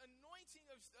Samuel's anointing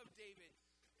of David,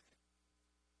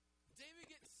 David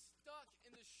gets stuck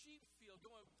in the sheep field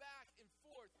going back and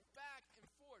forth,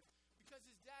 because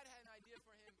his dad had an idea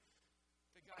for him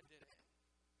that God didn't.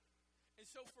 And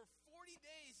so for 40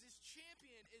 days, this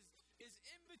champion is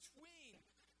in between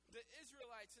the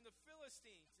Israelites and the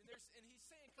Philistines. And he's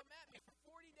saying, "Come at me for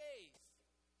 40 days.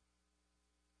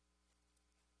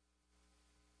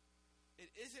 It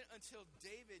isn't until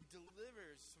David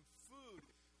delivers some food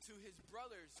to his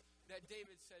brothers that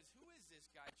David says, "Who is this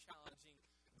guy challenging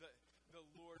the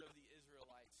Lord of the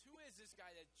Israelites? Who is this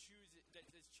guy that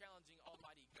is challenging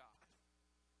Almighty God?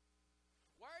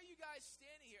 Why are you guys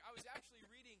standing here?" I was actually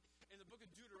reading in the book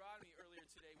of Deuteronomy earlier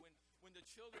today when the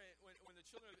children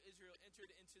of Israel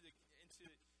entered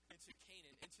into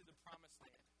Canaan, into the promised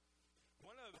land.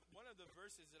 One of the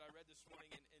verses that I read this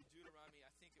morning in Deuteronomy, I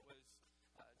think it was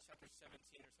chapter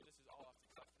 17 or so. This is all off the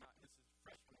cuff, this is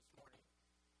fresh from this morning.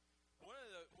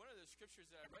 One of the scriptures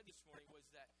that I read this morning was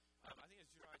that I think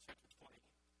it's Deuteronomy chapter 20.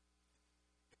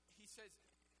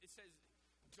 It says,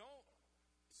 "Don't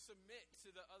submit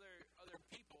to the other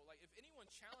people. Like, if anyone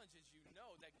challenges you,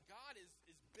 know that God is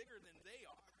bigger than they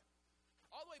are."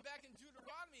 All the way back in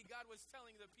Deuteronomy, God was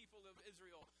telling the people of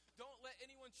Israel, "Don't let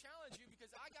anyone challenge you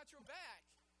because I got your back."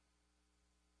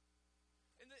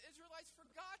 And the Israelites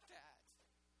forgot that.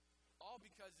 All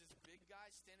because this big guy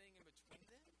standing in between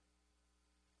them?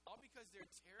 All because they're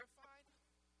terrified?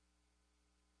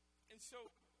 And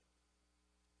so,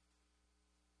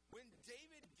 when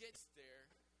David gets there,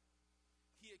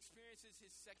 he experiences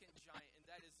his second giant, and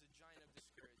that is the giant of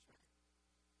discouragement.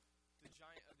 The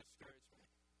giant of discouragement.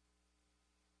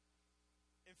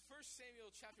 In 1 Samuel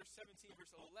chapter 17,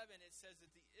 verse 11, it says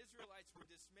that the Israelites were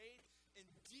dismayed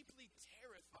and deeply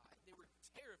terrified. They were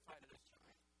terrified of this giant.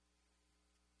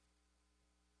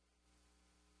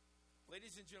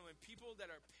 Ladies and gentlemen, people that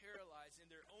are paralyzed in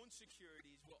their own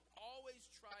securities will always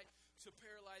try to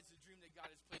paralyze the dream that God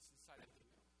has placed inside of you.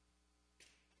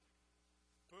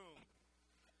 Boom.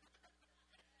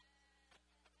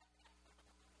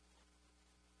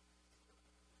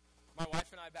 My wife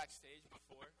and I backstage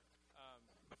before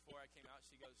I came out,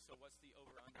 she goes, "So what's the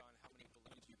over-under on how many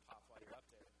balloons you pop while you're up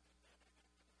there?"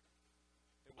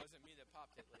 It wasn't me that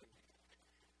popped it, lady.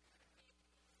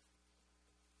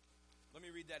 Let me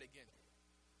read that again.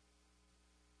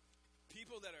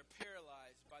 People that are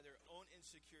paralyzed by their own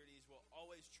insecurities will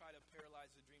always try to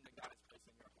paralyze the dream that God has placed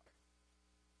in your heart.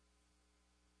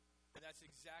 And that's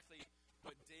exactly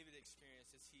what David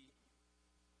experienced as he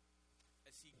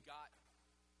got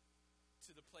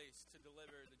to the place to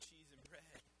deliver the cheese and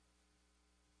bread,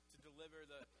 to deliver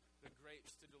the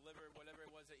grapes, to deliver whatever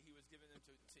it was that he was giving them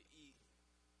to eat.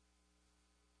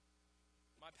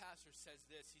 My pastor says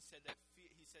this. He says that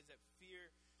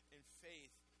fear and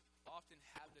faith often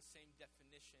have the same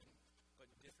definition but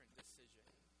different decision.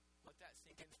 Let that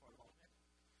sink in for a moment.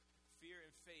 Fear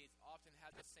and faith often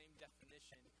have the same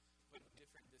definition but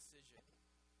different decision.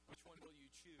 Which one will you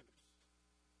choose?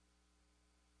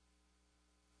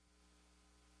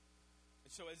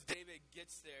 And so as David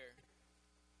gets there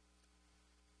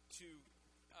to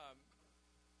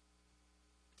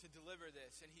deliver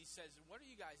this, and he says, "What are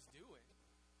you guys doing?"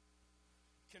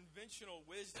 Conventional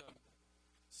wisdom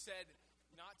said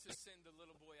not to send the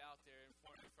little boy out there in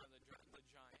front of the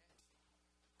giant.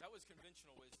 That was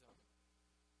conventional wisdom.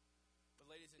 But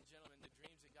ladies and gentlemen, the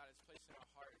dreams that God has placed in our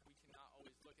heart, we cannot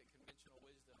always look at conventional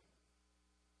wisdom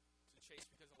to chase,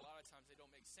 because a lot of times they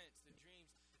don't make sense. The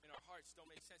dreams in our hearts don't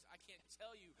make sense. I can't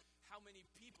tell you how many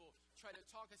people try to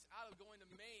talk us out of going to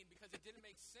Maine because it didn't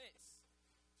make sense.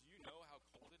 Do you know how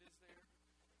cold it is there?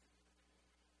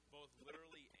 Both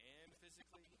literally and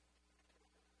physically.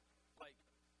 Like,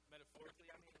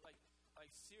 metaphorically, I mean, like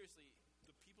seriously,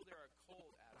 the people there are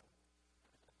cold, Adam.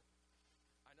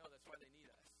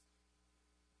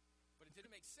 It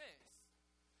didn't make sense.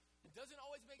 It doesn't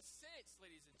always make sense,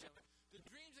 ladies and gentlemen. The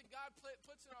dreams that God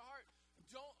puts in our heart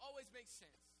don't always make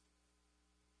sense.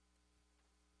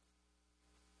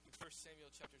 In 1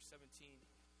 Samuel chapter 17,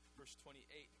 verse 28,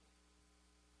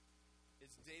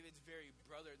 it's David's very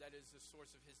brother that is the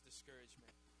source of his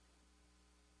discouragement.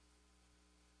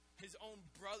 His own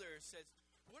brother says,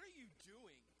 "What are you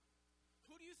doing?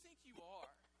 Who do you think you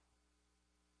are?"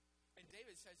 And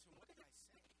David says to him, "What did I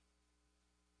say?"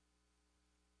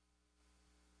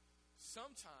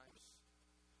 Sometimes,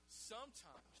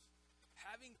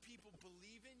 having people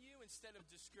believe in you instead of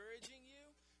discouraging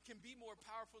you can be more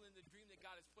powerful than the dream that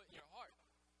God has put in your heart.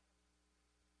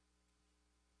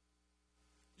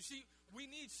 You see, we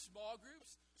need small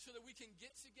groups so that we can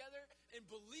get together and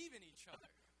believe in each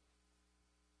other.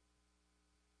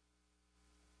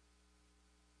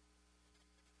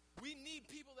 We need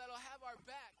people that'll have our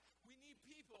back. We need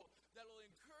people that'll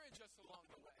encourage us along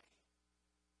the way.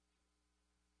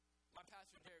 My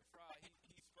pastor, Derek Fry,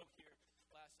 he spoke here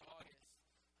last August.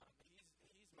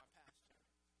 He's my pastor.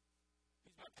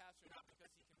 He's my pastor not because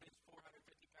he can bench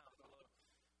 450 pounds, although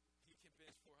he can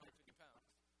bench 450 pounds.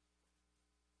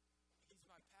 He's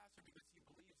my pastor because he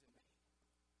believes in me.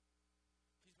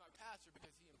 He's my pastor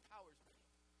because he empowers me.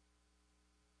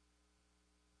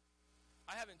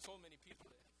 I haven't told many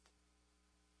people this,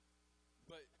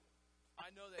 but I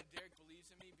know that Derek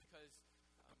believes in me because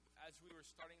as we were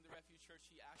starting the Refuge Church,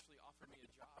 he actually offered me a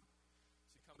job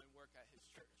to come and work at his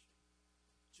church,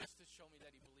 just to show me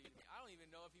that he believed in me. I don't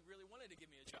even know if he really wanted to give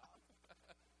me a job,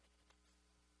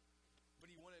 but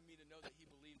he wanted me to know that he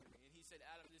believed in me. And he said,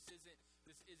 "Adam, this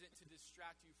isn't to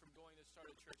distract you from going to start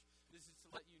a church. This is to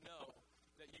let you know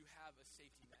that you have a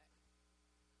safety net."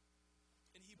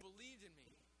 And he believed in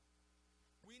me.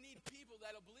 We need people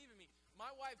that'll believe in me.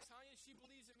 My wife, Tanya, she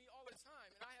believes in me all the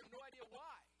time, and I have no idea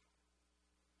why.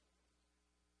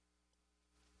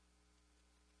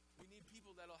 We need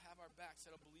people that'll have our backs,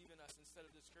 that'll believe in us instead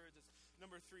of discourage us.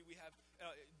 Number 3, we have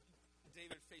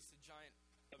David faced the giant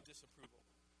of disapproval.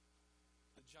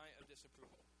 The giant of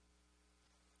disapproval.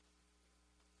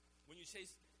 When you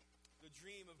chase the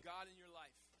dream of God in your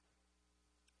life,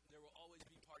 there will always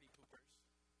be party poopers.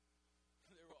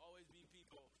 There will always be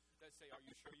people that say, "Are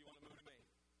you sure you want to move to Maine?"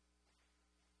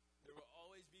 There will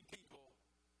always be people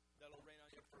that'll rain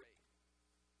on your parade.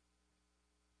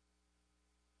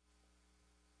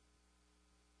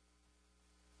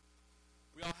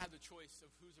 We all have the choice of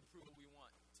whose approval we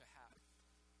want to have.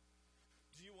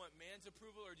 Do you want man's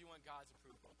approval or do you want God's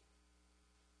approval?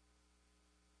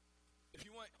 If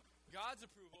you want God's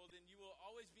approval, then you will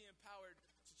always be empowered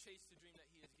to chase the dream that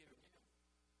He has given you.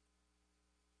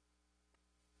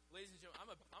 Ladies and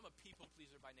gentlemen, I'm a people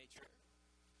pleaser by nature.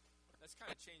 That's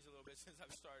kind of changed a little bit since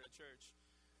I've started a church.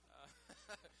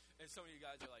 And some of you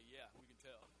guys are like, "Yeah, we can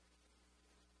tell."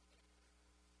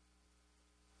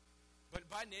 But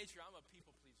by nature, I'm a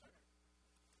people pleaser.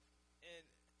 And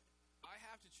I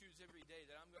have to choose every day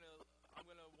that I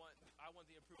want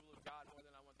the approval of God more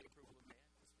than I want the approval of man.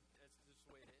 That's just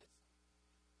the way it is.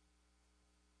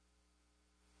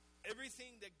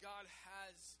 Everything that God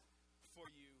has for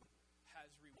you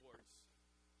has rewards.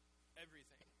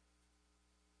 Everything.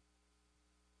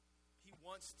 He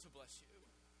wants to bless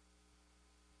you.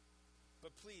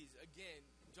 But please, again,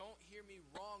 don't hear me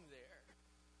wrong there.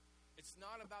 It's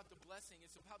not about the blessing.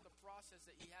 It's about the process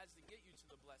that He has to get you to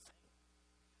the blessing.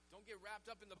 Don't get wrapped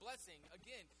up in the blessing.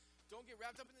 Again, don't get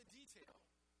wrapped up in the detail.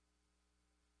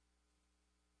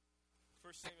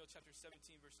 1 Samuel chapter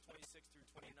 17, verse 26 through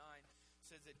 29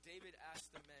 says that David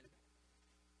asked the men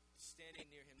standing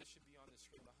near him, this should be on the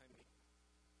screen behind me,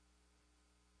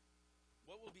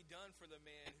 "What will be done for the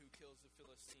man who kills the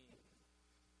Philistine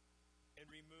and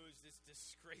removes this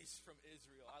disgrace from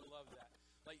Israel?" I love that.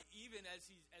 Like, even as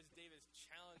David's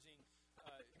challenging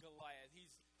Goliath,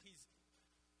 he's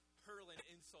hurling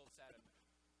insults at him.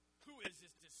 Who is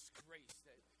this disgrace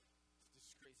that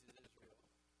disgraces Israel?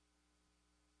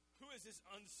 Who is this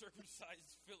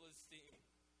uncircumcised Philistine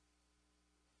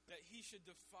that he should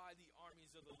defy the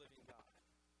armies of the living God?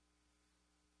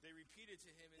 They repeated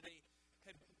to him, and they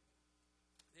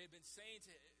had been saying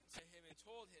to him and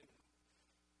told him,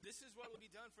 "This is what will be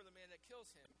done for the man that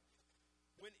kills him."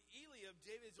 When Eliab,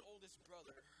 David's oldest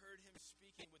brother, heard him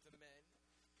speaking with the men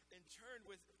and turned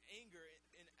with anger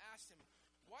and asked him,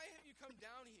 "Why have you come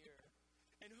down here?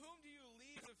 And whom do you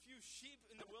leave a few sheep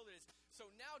in the wilderness?" So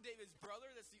now David's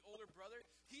brother, that's the older brother,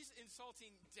 he's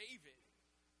insulting David.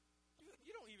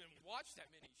 You don't even watch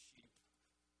that many sheep.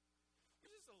 You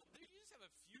just have a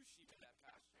few sheep in that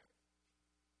pasture.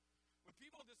 When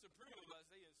people disapprove of us,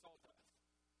 they insult us.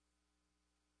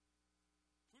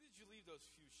 Who did you leave leave those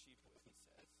few sheep with, he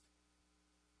says.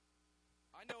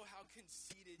 I know how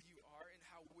conceited you are and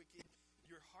how wicked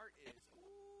your heart is.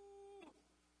 Ooh,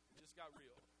 it just got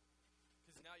real.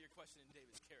 Because now you're questioning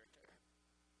David's character.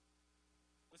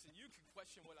 Listen, you can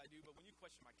question what I do, but when you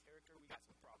question my character, we got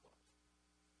some problems.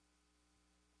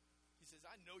 He says,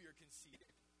 I know you're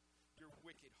conceited, your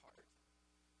wicked heart.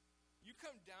 You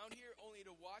come down here only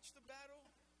to watch the battle?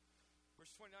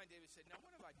 Verse 29, David said, now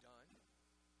what have I done?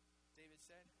 David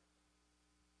said,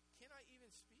 can I even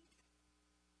speak?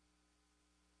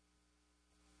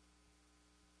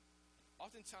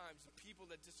 Oftentimes, the people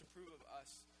that disapprove of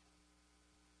us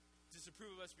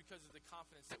because of the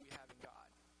confidence that we have in God.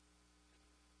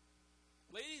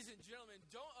 Ladies and gentlemen,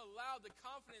 don't allow the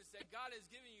confidence that God has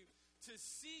given you to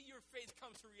see your faith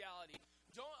come to reality.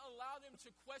 Don't allow them to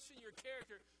question your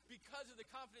character because of the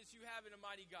confidence you have in a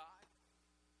mighty God.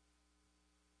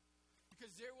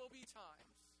 Because there will be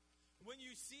times when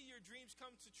you see your dreams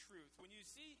come to truth, when you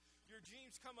see your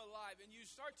dreams come alive, and you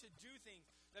start to do things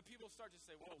that people start to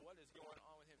say, whoa, what is going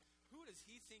on with him? Who does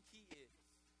he think he is?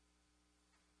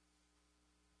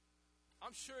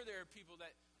 I'm sure there are people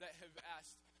that have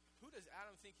asked, who does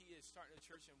Adam think he is, starting a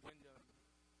church in Wyndham,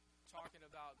 talking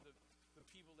about the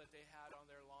people that they had on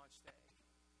their launch day?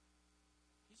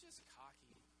 He's just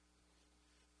cocky.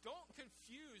 Don't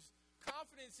confuse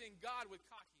confidence in God with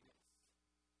cockiness.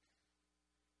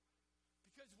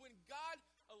 Because when God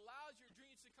allows your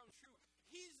dreams to come true,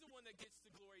 he's the one that gets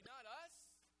the glory, not us.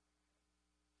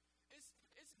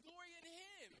 It's glory in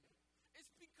him.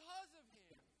 It's because of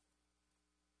him.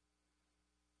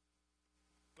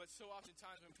 But so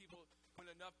oftentimes when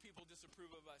enough people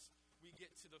disapprove of us, we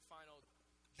get to the final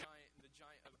giant, the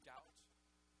giant of doubt.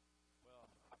 Well,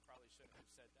 I probably shouldn't have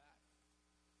said that.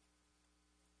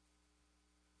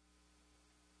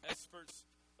 Experts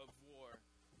of war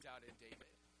doubted David.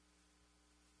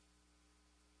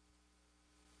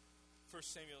 1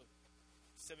 Samuel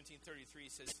 17:33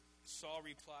 says, Saul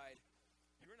replied,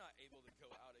 "You're not able to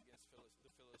go out against the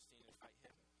Philistine and fight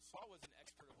him." Saul was an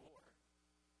expert of war.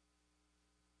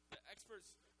 The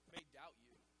experts may doubt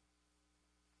you,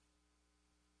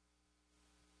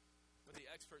 but the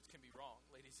experts can be wrong,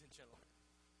 ladies and gentlemen,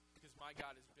 because my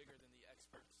God is bigger than the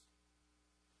experts.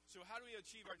 So how do we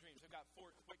achieve our dreams? I've got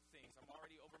 4 quick things. I'm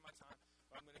already over my time,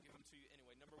 but I'm going to give them to you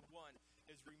anyway. Number 1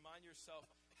 is remind yourself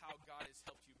how God has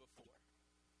helped you before.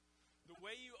 The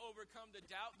way you overcome the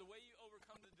doubt, the way you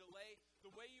overcome the delay,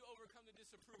 the way you overcome the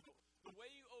disapproval, the way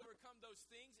you overcome those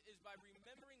things is by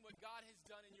remembering what God has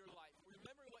done in your life.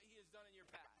 Remembering what he has done in your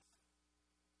past.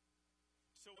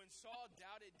 So when Saul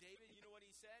doubted David, you know what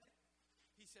he said?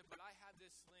 He said, "But I have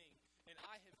this sling, and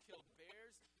I have killed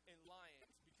bears and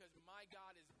lions because my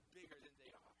God is bigger than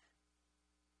they are."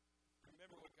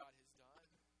 Remember what God has done.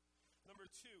 Number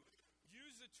 2,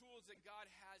 use the tools that God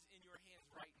has in your hands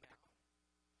right now.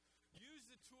 Use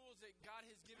the tools that God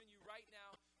has given you right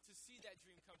now to see that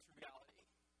dream come to reality.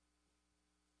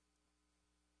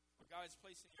 What God has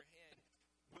placed in your hand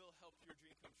will help your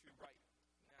dream come true right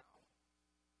now.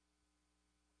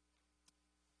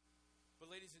 But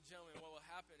ladies and gentlemen, what will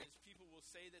happen is people will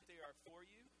say that they are for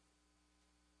you.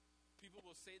 People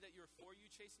will say that you're for you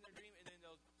chasing their dream, and then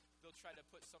they'll try to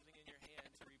put something in your hand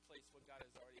to replace what God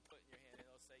has already put in your hand. And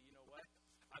they'll say, "You know what?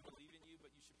 I believe in you,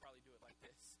 but you should probably do it like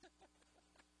this."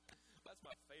 That's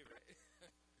my favorite.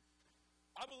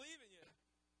 "I believe in you,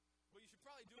 but you should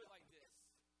probably do it like this."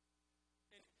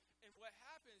 And what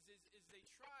happens is they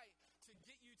try to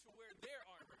get you to wear their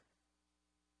armor.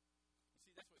 You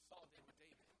see, that's what Saul did with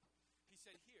David. He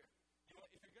said, "Here, you know,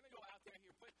 if you're going to go out there,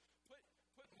 here,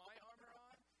 put my armor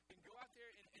on and go out there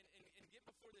and get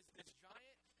before this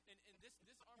giant, and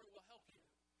this armor will help you."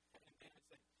 And David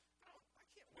said, I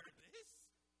can't wear this.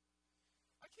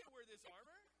 I can't wear this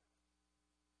armor.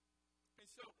 And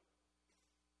so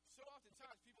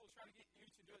oftentimes people try to get you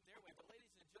to do it their way. But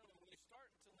ladies and gentlemen, when you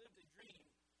start to live the dream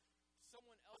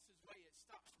someone else's way, it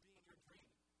stops being your dream.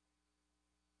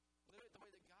 Live it the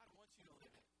way that God wants you to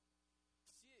live it.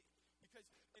 See it, because,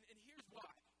 and here's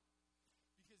why.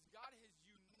 Because God has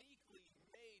uniquely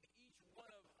made each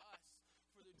one of us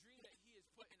for the dream that he has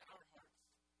put in our hearts.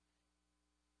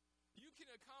 You can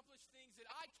accomplish things that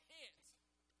I can't.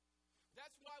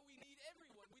 That's why we need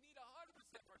everyone. We need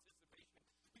 100% participation.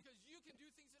 Because you can do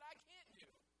things that I can't do.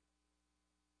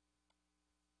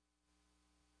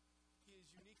 He has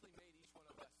uniquely made each one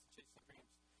of us to chase the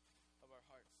dreams of our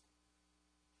hearts.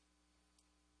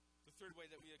 The third way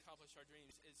that we accomplish our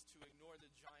dreams is to ignore the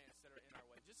giants that are in our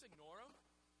way. Just ignore them.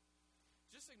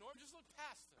 Just ignore them. Just look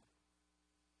past them.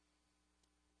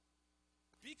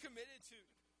 Be committed to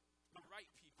the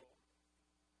right people.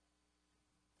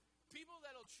 People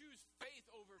that'll that'll choose faith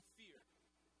over fear.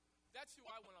 That's who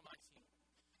I want on my team.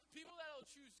 People that'll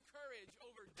choose courage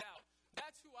over doubt.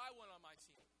 That's who I want on my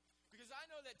team. Because I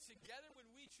know that together when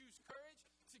we choose courage,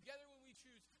 together when we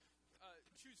choose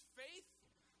faith,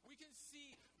 we can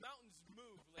see mountains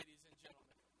move, ladies and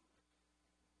gentlemen.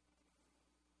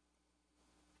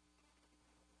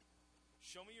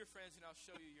 Show me your friends and I'll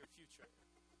show you your future.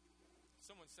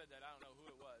 Someone said that. I don't know who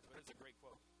it was, but it's a great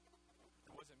quote.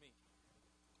 It wasn't me.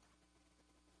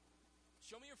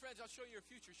 Show me your friends, I'll show you your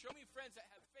future. Show me friends that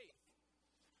have faith.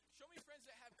 Show me friends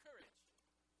that have courage.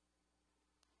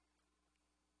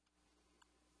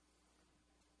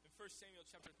 In 1 Samuel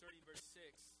chapter 30, verse 6,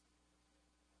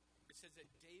 it says that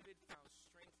David found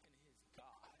strength in his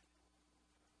God.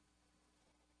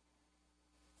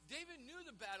 David knew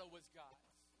the battle was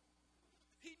God's.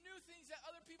 He knew things that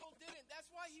other people didn't. That's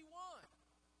why he won.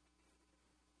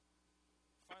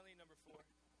 Finally, number 4.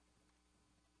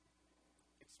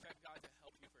 Expect God to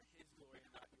help you for his glory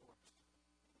and not yours.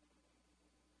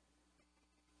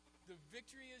 The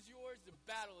victory is yours. The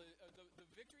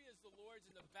victory is the Lord's,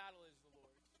 and the battle is the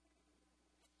Lord's.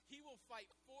 He will fight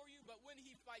for you, but when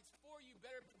he fights for you,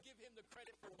 better give him the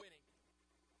credit for winning.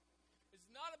 It's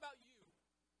not about you.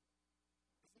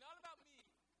 It's not about me.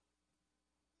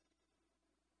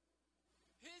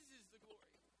 His is the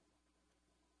glory.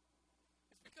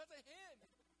 It's because of him.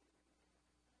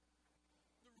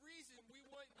 The reason we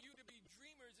want you to be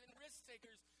dreamers and risk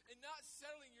takers and not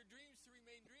settling your dreams to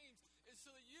remain dreams is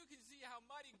so that you can see how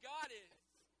mighty God is.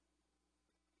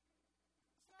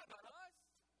 It's not about us.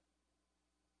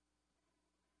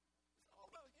 It's all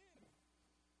about him.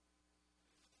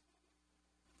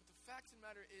 But the fact of the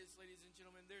matter is, ladies and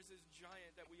gentlemen, there's this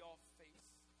giant that we all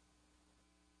face.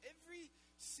 Every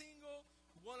single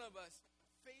one of us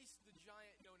face the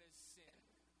giant known as sin.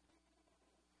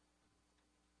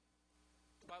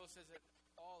 The Bible says that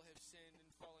all have sinned and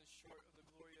fallen short of the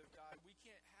glory of God. We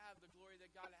can't have the glory that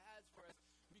God has for us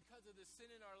because of the sin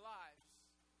in our lives.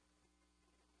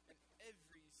 And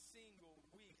every single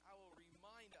week I will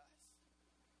remind us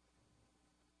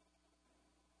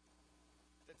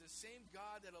that the same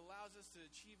God that allows us to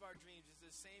achieve our dreams is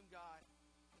the same God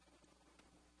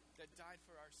that died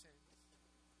for our sins.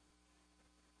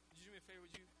 Would you do me a favor?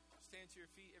 Would you stand to your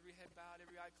feet, every head bowed,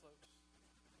 every eye closed?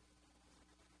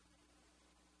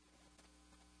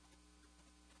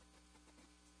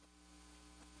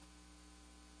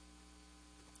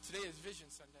 Today is Vision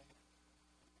Sunday.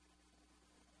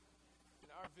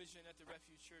 And our vision at the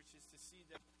Refuge Church is to see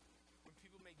that when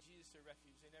people make Jesus their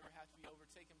refuge, they never have to be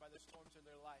overtaken by the storms of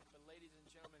their life. But ladies and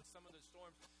gentlemen, some of the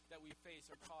storms that we face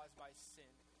are caused by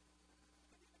sin.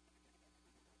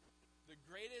 The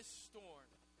greatest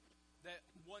storm that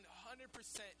 100%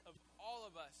 of all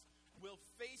of us will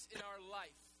face in our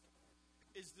life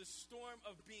is the storm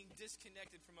of being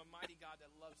disconnected from a mighty God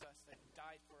that loves us, that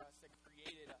died for us, that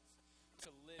created us to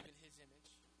live in his image.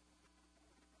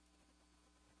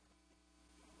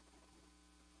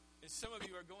 And some of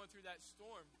you are going through that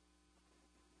storm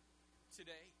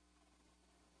today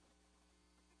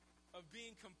of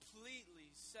being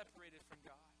completely separated from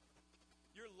God.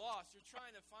 You're lost. You're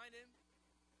trying to find him.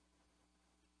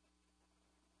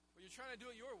 Or you're trying to do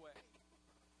it your way.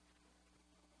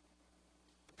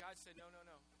 But God said, no.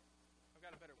 I've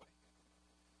got a better way.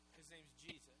 His name's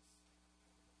Jesus.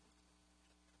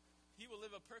 He will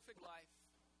live a perfect life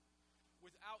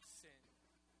without sin.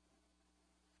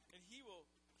 And he will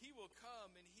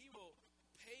come and he will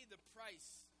pay the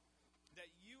price that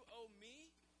you owe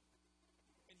me,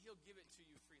 and he'll give it to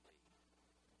you freely.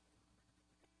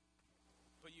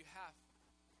 But you have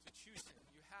to choose him.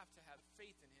 You have to have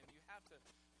faith in him. You have to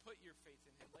put your faith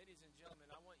in him. Ladies and gentlemen,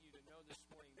 I want you to know this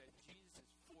morning that Jesus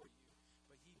is for you,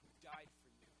 but he died for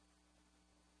you.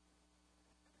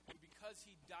 And because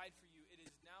he died for you, it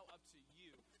is now up to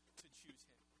you to choose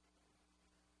him.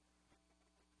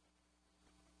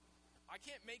 I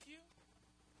can't make you.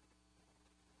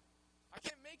 I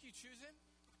can't make you choose him.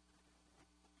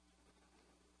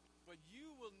 But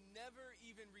you will never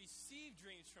even receive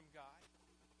dreams from God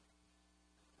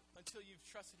until you've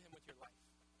trusted him with your life.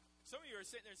 Some of you are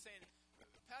sitting there saying,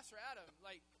 Pastor Adam,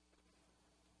 I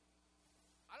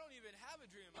don't even have a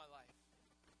dream in my life.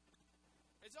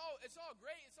 It's all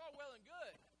great, it's all well and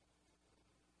good.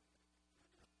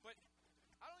 But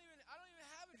I don't even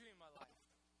have a dream in my life.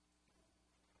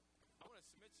 I want to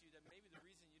submit to you that maybe the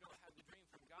reason you don't have the dream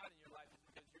from God in your life is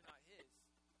because you're not his.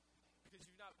 Because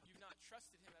you've not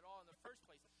trusted him at all in the first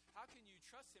place. How can you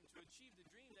trust him to achieve the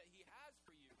dream that he has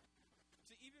for you?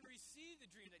 To even receive the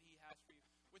dream that he has for you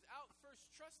without first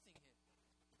trusting him?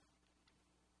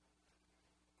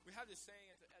 We have this saying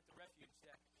at the refuge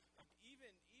that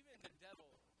even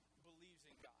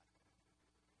God.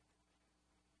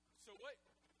 So what's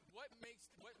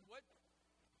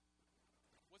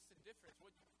the difference?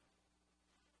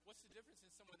 What's the difference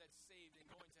in someone that's saved and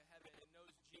going to heaven and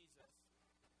knows Jesus?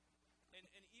 And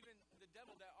even the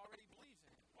devil that already believes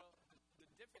in him. Well, the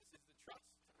difference is the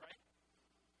trust, right?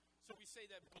 So we say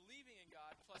that believing in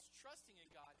God plus trusting in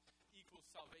God equals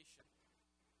salvation.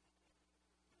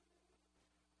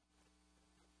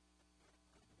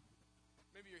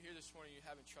 Maybe you're here this morning and you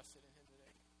haven't trusted in him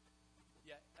today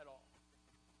yet at all.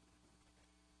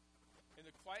 In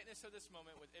the quietness of this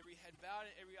moment, with every head bowed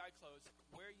and every eye closed,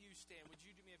 where you stand, would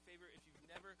you do me a favor if you've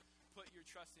never put your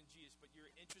trust in Jesus, but you're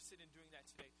interested in doing that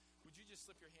today? Would you just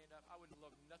slip your hand up? I would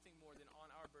love nothing more than on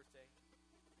our birthday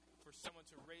for someone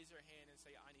to raise their hand and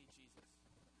say, I need Jesus.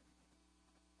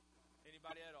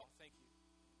 Anybody at all? Thank you.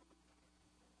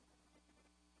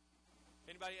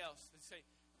 Anybody else? Let's say,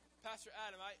 Pastor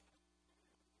Adam, I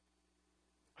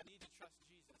need to trust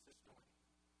Jesus this morning.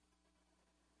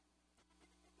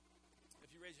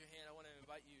 If you raise your hand, I want to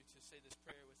invite you to say this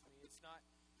prayer with me. It's not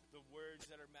the words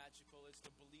that are magical. It's the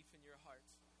belief in your heart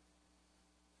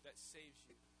that saves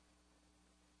you.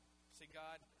 Say,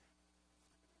 God,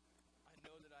 I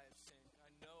know that I have sinned. I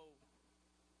know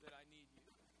that I need you.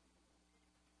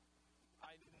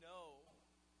 I know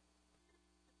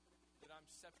that I'm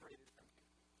separated from you.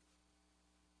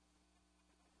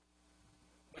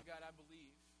 But God, I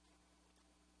believe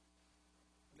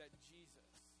that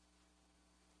Jesus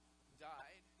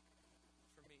died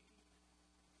for me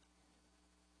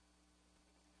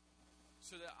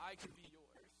so that I could be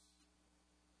yours.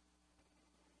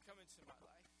 Come into my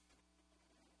life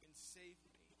and save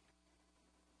me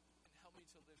and help me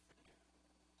to live for you.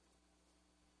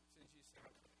 It's in Jesus'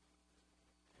 name.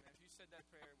 And if you said that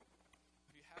prayer,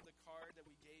 if you have the card that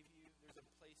we gave you, there's a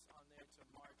place on there to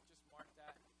mark. Just mark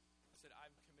that. It said,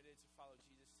 I'm committed to follow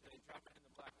Jesus today. Drop it in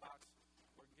the black box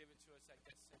or give it to us at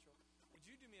Guest Central. Would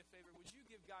you do me a favor? Would you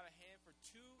give God a hand for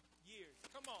 2 years?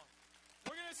 Come on.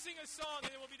 We're going to sing a song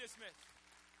and then we'll be dismissed.